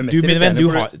 du min venn, du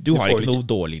har ikke noe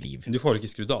dårlig liv. Du får ikke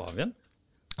skrudd av igjen?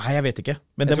 Nei, jeg vet ikke.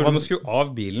 Men jeg tror du må skru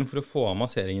av bilen for å få av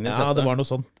masseringen I setet. Ja, det var noe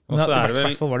sånn. Og så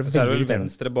det vel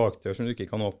venstre bakdør som du ikke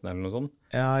kan åpne eller noe sånt.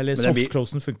 Ja, eller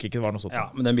softclosen funker ikke, det var noe sånt.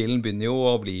 Ja, men den bilen begynner jo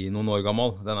å bli noen år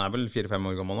gammel. Den vel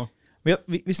 4-5 år gammel nå.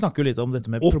 Vi snakker jo litt om dette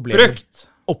med problemer.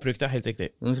 Oppbrukt, helt riktig.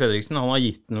 Den Fredriksen, han har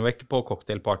gitt den vekk på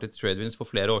cocktailparty til Tradewinds for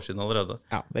flere år siden allerede.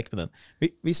 Ja, vekk med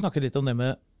den. Vi snakker litt om det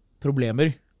med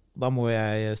problemer. Da må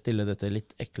jeg stille dette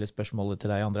litt ekle spørsmålet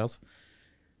til deg, Andreas.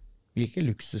 Hvilke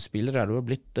luksusbiler du har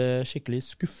blitt skikkelig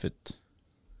skuffet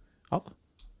av?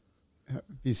 Ja,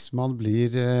 hvis man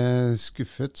blir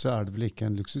skuffet, så det vel ikke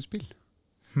en luksusbil.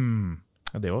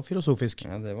 Ja, det var filosofisk.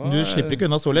 Ja, du slipper ikke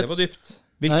unna så lett. Det var dypt.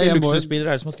 Hvilke luksusbiler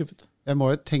det som har skuffet? Jeg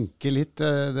må jo tenke litt.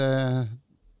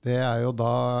 Det jo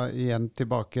da igjen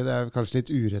tilbake. Det kanskje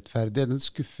litt urettferdig. Den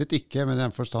skuffet ikke, men I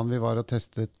den forstand vi var og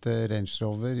testet Range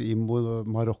Rover I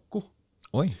Marokko.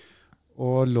 Oi.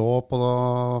 Og lå på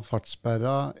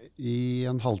fartssperra I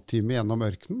en halvtime gjennom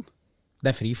ørkenen.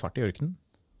 Det fri fart I ørkenen?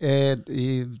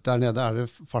 Der nede det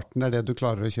farten det du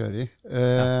klarer å kjøre I.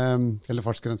 Eller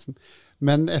fartsgrensen.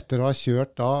 Men etter å ha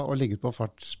kjørt da og ligget på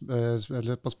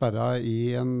sperra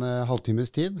I en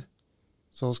halvtimes tid,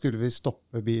 så skulle vi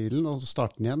stoppe bilen og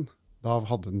starte den igjen. Da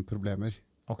hadde den problemer.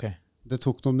 Ok. Det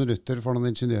tok noen minutter for noen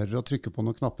ingeniører å trykke på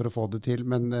noen knapper og få det til,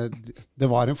 men det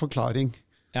var en forklaring.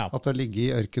 Ja. At å ligge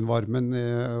i ørkenvarmen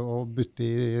og butte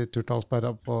i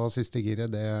turtalsperra på siste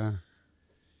giret,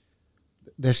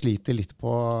 det sliter litt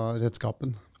på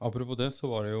redskapen. Apropos det, så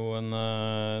var det jo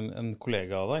en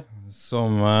kollega av deg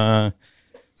som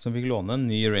fikk låne en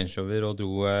ny Range Rover og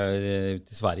dro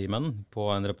til Sverige med den på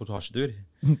en reportasjetur.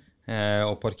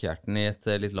 Og parkerte den i et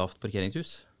litt lavt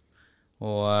parkeringshus.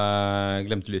 Og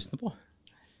glemte lysene på.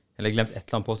 Eller glemte et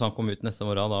eller annet på, så han kom ut neste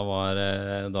morgen.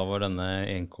 Da var denne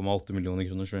 1,8 millioner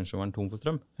kroners Range Roveren tom for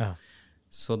strøm. Ja.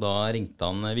 Så da ringte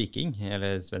han Viking,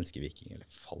 eller svenske Viking, eller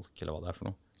Falk, eller hva det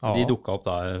for noe. Ja. De dukket opp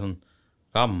da, sånn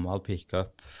gammel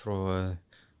pick-up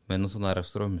med noen sånne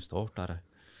strømstartere.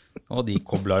 Og de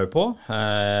koblet jo på.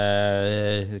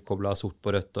 Koblet sort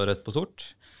på rødt og rødt på sort.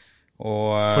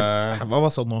 Hva var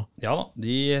sånn nå? Ja da,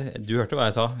 du hørte hva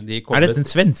jeg sa. Er dette en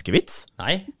svenskevits?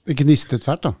 Nei. Det gnistet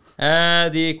fælt da.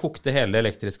 De kokte hele det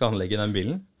elektriske anlegget i den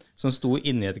bilen, som sto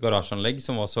inne i et garasjeanlegg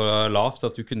som var så lavt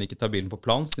at du kunne ikke ta bilen på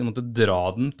plan, så de måtte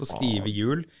dra den på stive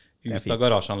hjul ut av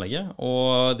garasjeanlegget,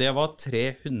 og det var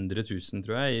 300 000,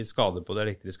 tror jeg, i skade på det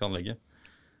elektriske anlegget.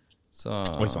 Så...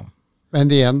 Oi, sånn. Men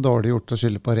det er igjen dårlig gjort å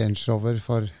skylde på Range Rover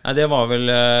for... Nei, det var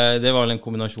vel en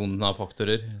kombinasjon av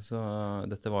faktorer. Så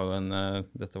dette var jo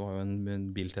en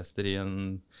biltester i en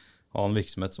annen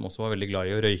virksomhet som også var veldig glad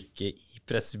i å røyke i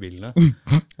pressebilene.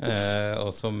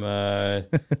 Og som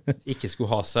ikke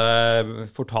skulle ha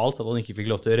seg fortalt at han ikke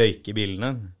fikk lov til å røyke i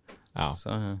bilene. Ja.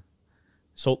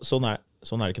 Sånn er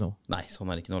det ikke nå. Nei,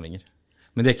 sånn er det ikke nå lenger.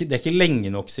 Men det er ikke lenge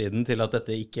nok siden til at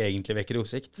dette ikke egentlig vekker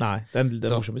oppsikt. Nei, det er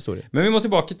en morsom historie. Men vi må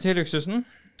tilbake til luksusen.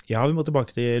 Ja, vi må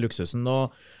tilbake til luksusen.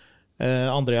 Og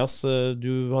Andreas,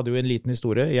 du hadde jo en liten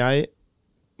historie. Jeg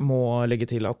må legge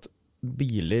til at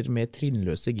biler med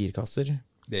trinnløse girkasser,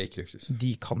 det er ikke luksus.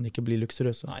 De kan ikke bli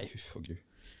luksuriøse. Nei, huff og gud.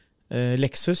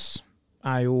 Lexus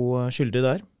er jo skyldig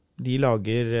der. De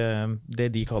lager det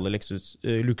de kaller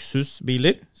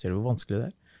luksusbiler. Ser du hvor vanskelig det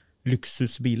er?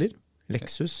 Luksusbiler.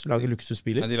 Lexus lager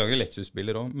luksusbiler. Ja, de lager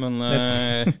Lexus-biler også, men...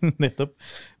 Nettopp.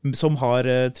 Som har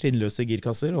trinnløse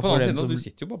girkasser. På den siden, du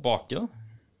sitter jo bare baki da.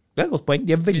 Det er et godt poeng,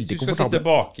 de er veldig komfortable. Hvis du skal sitte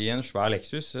baki i en svær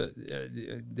Lexus,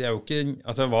 det er jo ikke...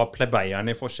 Altså, hva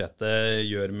plebeierne i forsetet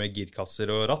gjør med girkasser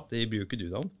og ratt, det blir jo ikke du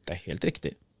da. Det er helt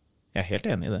riktig. Jeg er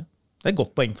helt enig i det. Det er et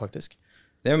godt poeng, faktisk.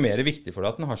 Det er jo mer viktig for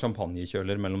deg at den har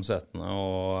champagnekjøler mellom setene,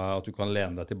 og at du kan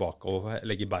lene deg tilbake og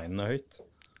legge beinene høyt.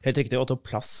 Helt riktig, og ta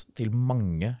plass til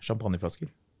mange champagneflasker.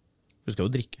 Du skal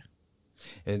jo drikke.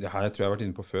 Det her tror jeg har vært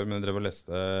inne på før, men jeg drev og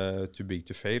leste Too Big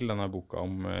to Fail, denne boka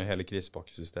om hele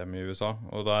krisepakkesystemet i USA.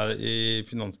 Og der i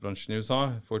finansbransjen i USA,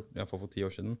 for 10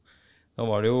 år siden, da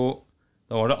var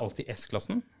det alltid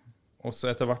S-klassen. Og så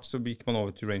etter hvert så gikk man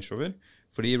over til Range Rover,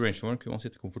 fordi i Range Rover kunne man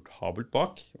sitte komfortabelt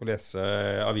bak og lese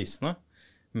avisene,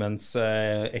 mens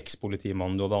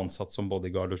eks-politimannen du hadde ansatt som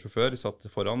bodyguard og sjåfør satt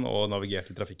foran og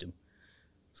navigerte i trafikken.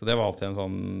 Så det var alltid en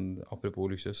sånn, apropos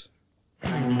luksus.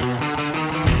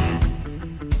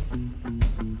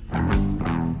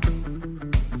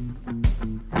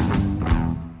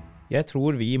 Jeg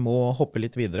tror vi må hoppe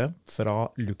litt videre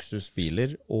fra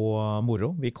luksusbiler og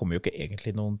moro. Vi kommer jo ikke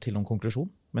egentlig til noen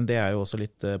konklusjon, men det er jo også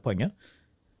litt poenget.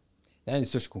 Det er den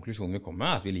største konklusjonen vi kommer med,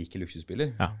 er at vi liker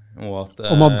luksusbiler. Ja.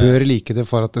 Og man bør like det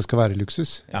for at det skal være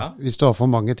luksus. Ja. Hvis du har for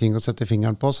mange ting å sette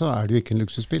fingeren på, så er det jo ikke en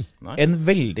luksusbil. Nei. En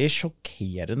veldig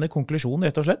sjokkerende konklusjon,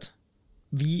 rett og slett.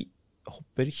 Vi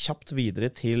hopper kjapt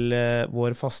videre til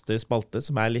vår faste spalte,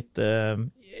 som er litt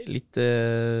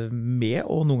med,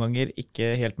 og noen ganger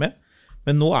ikke helt med.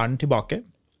 Men nå er den tilbake.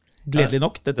 Gledelig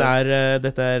nok. Dette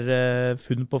er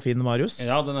funn på Finn, Marius.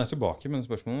 Ja, den er tilbake, men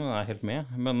spørsmålet er helt med.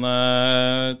 Men,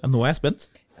 ja, nå er jeg spent.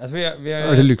 Altså,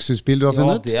 er det luksusbil du har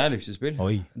funnet? Ja, det er luksusbil.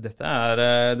 Oi. Dette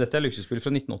er luksusbil fra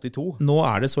 1982. Nå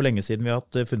er det så lenge siden vi har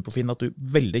hatt funn på Finn at du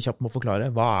veldig kjapt må forklare.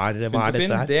 Hva er dette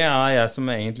her? Det er jeg som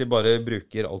egentlig bare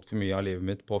bruker alt for mye av livet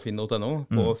mitt på finn.no,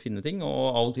 på å finne ting. Og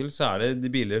av og til så er det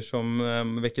de biler som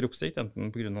vekker oppsikt,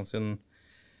 enten på grunn av sin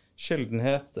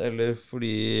sjeldenhet, eller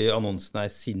fordi annonsen er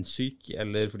sinnssyk,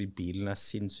 eller fordi bilen er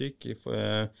sinnssyk.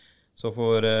 Så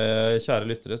for kjære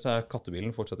lyttere så er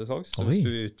kattebilen fortsatt i salgs. Så hvis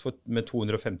du er ut med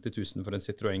 250 000 for en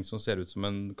Citroën som ser ut som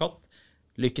en katt,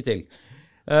 lykke til.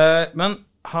 Men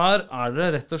her er det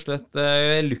rett og slett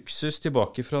luksus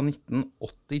tilbake fra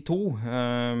 1982.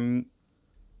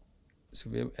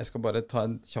 Jeg skal bare ta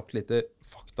en kjapt lite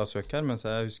faktasøk her, mens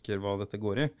jeg husker hva dette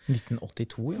går i.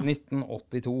 1982, ja.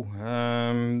 1982.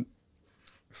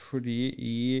 Fordi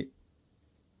i...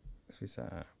 Skal vi se...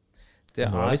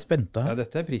 Nå er vi spente her. Ja,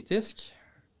 dette er britisk.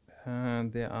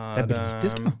 Det er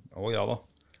britisk, da? Ja da.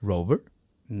 Rover?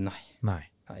 Nei. Nei.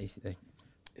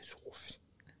 Rover.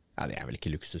 Ja, det vel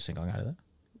ikke luksus engang, det?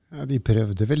 Ja, de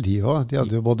prøvde vel de også. De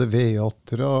hadde jo både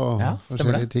V8-er og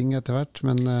forskjellige ting etter hvert.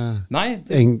 Men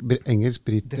britisk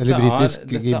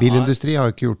bilindustri har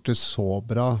jo ikke gjort det så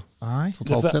bra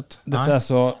totalt sett. Dette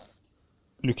så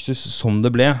luksus som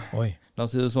det ble. Oi. La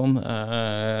oss si det sånn.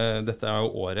 Dette jo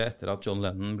året etter at John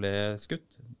Lennon ble skutt.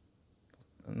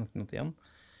 1981.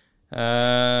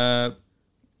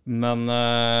 Men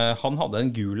han hadde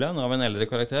en gul en av en eldre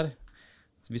karakter.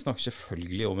 Så vi snakker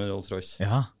selvfølgelig om en Rolls-Royce.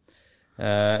 Ja.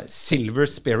 Silver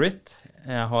Spirit.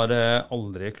 Jeg har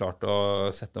aldri klart å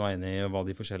sette meg inn i hva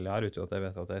de forskjellige uten at jeg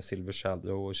vet at det Silver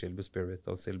Shadow og Silver Spirit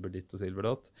og Silver Ditt og Silver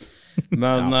Dot.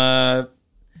 Men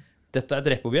dette et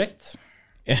repobjekt.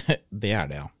 Det det,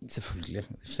 ja. Selvfølgelig.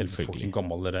 En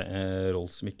gammel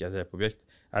Rolls som ikke et repobjekt.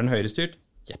 Den høyrestyrt?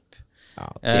 Jepp. Ja,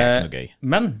 det ikke noe gøy.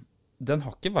 Men den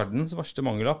har ikke verdens verste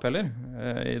mangelapp heller,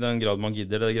 i den grad man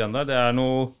gidder det greiene der. Det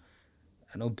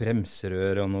noe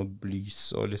bremserør og noe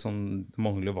lys og liksom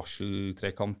mangler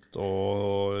varseltrekant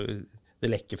og det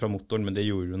lekker fra motoren, men det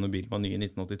gjorde jo når bilen var ny i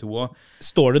 1982 også.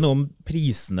 Står det noe om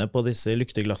prisene på disse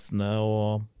lykteglassene,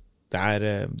 og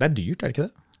det dyrt, det ikke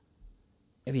det?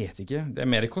 Jeg vet ikke. Det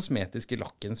mer kosmetisk i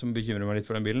lakken som bekymrer meg litt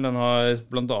for den bilen. Den har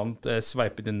blant annet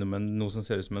sveipet innom noe som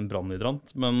ser ut som en brannhydrant,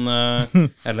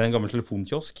 eller en gammel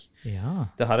telefonkiosk.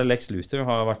 Ja. Det her Lex Luthor,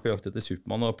 har vært på jakt etter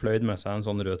Superman og pløyd med seg en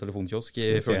sånn rød telefonkiosk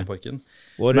i Frognerparken.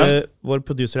 Vår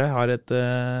producer her har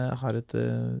et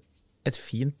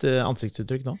fint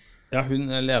ansiktsuttrykk nå. Ja, hun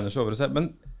lener seg over seg.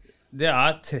 Men det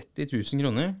 30 000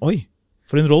 kroner. Oi,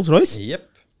 for en Rolls-Royce?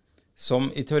 Jepp. Som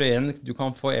i teorien du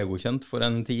kan få egokjent for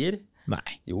en 10-er.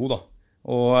 Nei. Jo da.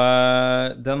 Og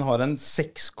den har en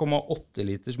 6,8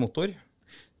 liters motor.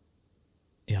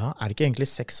 Ja, det ikke egentlig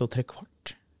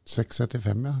 6,75?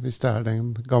 6,75, ja. Hvis det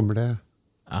den gamle...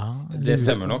 Ja, det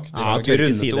stemmer nok. Det har ikke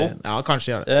rundet si det. Ja,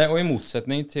 kanskje gjør det. Og i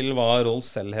motsetning til hva Rolls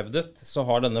selv hevdet, så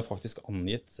har denne faktisk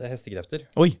angitt hestekrefter.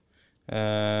 Oi.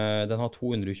 Den har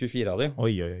 224 av de.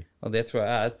 Oi. Og det tror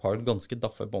jeg et par ganske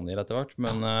daffe bånder etter hvert,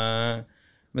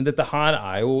 men dette her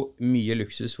jo mye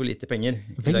luksus for lite penger.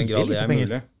 I den grad det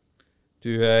mulig.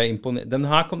 Den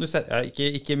her kan du sette,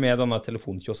 ikke med denne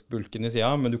telefonkioskbulken i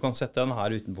siden, men du kan sette den her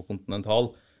utenfor Continental,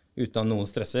 uten at noen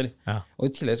stresser. Ja. Og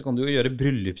i tillegg så kan du jo gjøre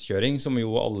bryllupskjøring, som jo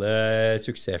alle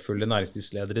suksessfulle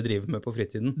næringslivsledere driver med på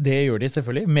fritiden. Det gjør de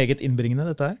selvfølgelig. Meget innbringende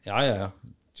dette her. Ja.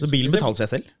 Så bilen betaler seg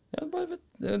selv? Ja, bare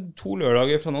 2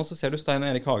 lørdager fra nå så ser du Stein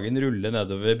Erik Hagen rulle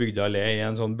nedover Bygdøy allé i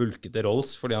en sånn bulkete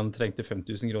Rolls, fordi han trengte 5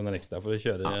 000 kroner ekstra for å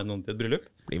kjøre noen til et bryllup.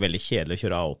 Det blir veldig kjedelig å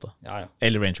kjøre A8. Ja.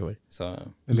 Eller Range Rover.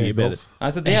 Eller Golf.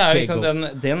 Nei, så det liksom jeg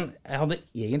hadde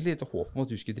egentlig litt håp om at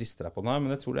du skulle driste deg på den her,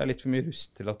 men jeg tror det litt for mye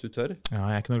rust til at du tør.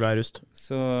 Ja, jeg ikke noe glad i rust.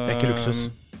 Det ikke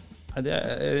luksus. Nei, det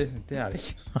det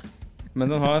ikke. Men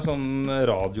den har sånn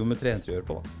radio med treinteriør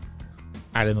på da.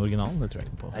 Det en original? Det tror jeg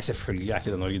ikke på. Nei, selvfølgelig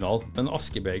ikke den original. Men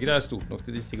askebeger stort nok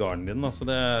til de sigarene dine. Så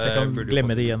jeg kan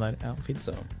glemme det igjen der. Ja, fint.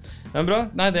 Så. Men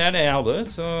bra. Nei, det det jeg hadde.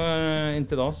 Så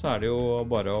inntil da så det jo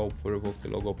bare å oppfordre folk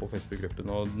til å gå på Facebook-gruppen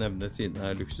og nevne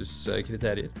sine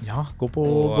luksuskriterier. Ja, gå på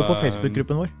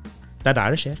Facebook-gruppen vår. Det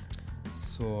der det skjer.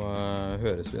 Så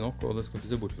høres vi nok, og det skal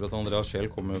ikke se bort for at Andreas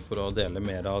Scheel kommer for å dele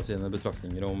mer av sine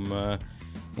betraktninger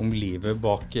om livet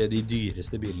bak de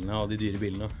dyreste bilene og de dyre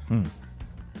bilene.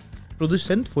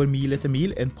 Produsent for Mil etter mil,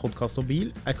 en podcast om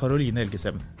bil, Karoline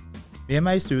Elgesem. Med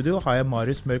meg i studio har jeg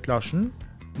Marius Mørk Larsen,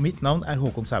 og mitt navn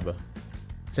Håkon Sæbø.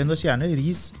 Send oss gjerne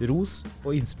ris, ros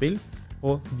og innspill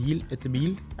på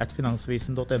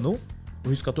milettermil@finansavisen.no, og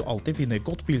husk at du alltid finner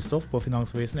godt bilstoff på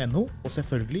finansavisen.no, og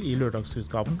selvfølgelig i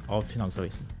lørdagsutgaven av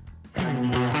Finansavisen.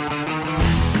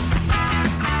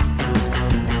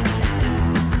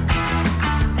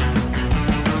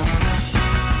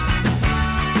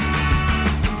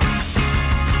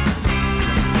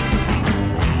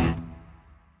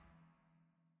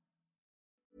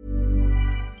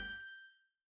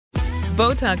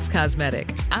 Botox Cosmetic,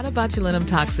 out of botulinum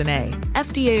toxin A,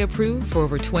 FDA approved for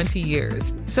over 20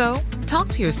 years. So, talk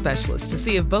to your specialist to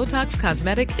see if Botox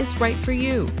Cosmetic is right for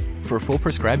you. For full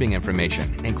prescribing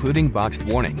information, including boxed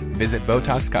warning, visit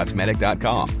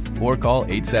BotoxCosmetic.com or call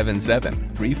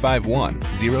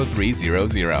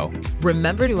 877-351-0300.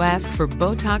 Remember to ask for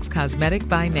Botox Cosmetic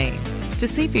by name. To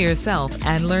see for yourself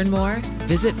and learn more,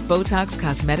 visit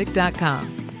BotoxCosmetic.com.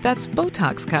 That's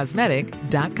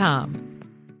BotoxCosmetic.com.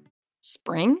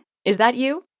 Spring? Is that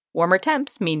you? Warmer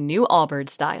temps mean new Allbirds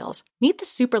styles. Meet the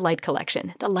Superlight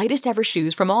Collection, the lightest ever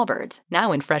shoes from Allbirds,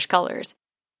 now in fresh colors.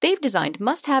 They've designed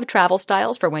must-have travel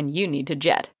styles for when you need to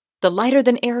jet. The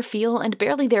lighter-than-air feel and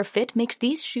barely-there fit makes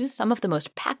these shoes some of the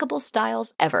most packable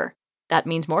styles ever. That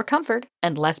means more comfort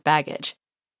and less baggage.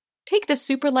 Take the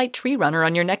Superlight Tree Runner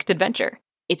on your next adventure.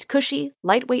 Its cushy,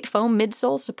 lightweight foam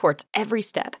midsole supports every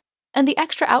step, and the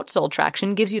extra outsole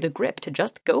traction gives you the grip to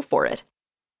just go for it.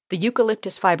 The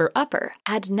eucalyptus fiber upper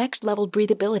adds next-level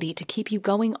breathability to keep you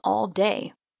going all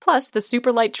day. Plus, the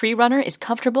super light tree runner is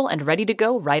comfortable and ready to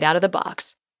go right out of the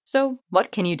box. So,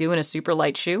 what can you do in a super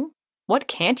light shoe? What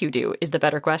can't you do is the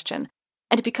better question.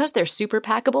 And because they're super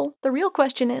packable, the real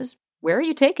question is, where are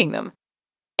you taking them?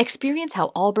 Experience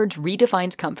how Allbirds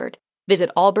redefines comfort. Visit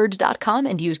allbirds.com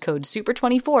and use code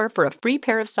SUPER24 for a free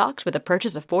pair of socks with a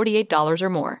purchase of $48 or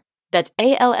more. That's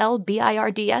ALLBIRDS.com,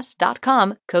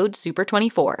 code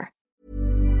SUPER24.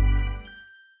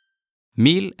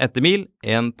 Mil etter mil,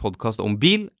 en podcast om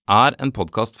bil, en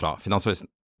podcast fra Finansavisen.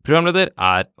 Programleder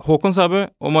Håkon Sæbø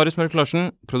og Marius Mørk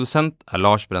Larsen. Produsent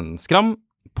Lars Brenden Skram.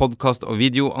 Podcast- og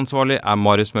videoansvarlig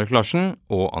Marius Mørk Larsen.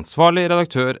 Og ansvarlig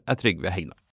redaktør Trygve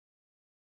Hegna.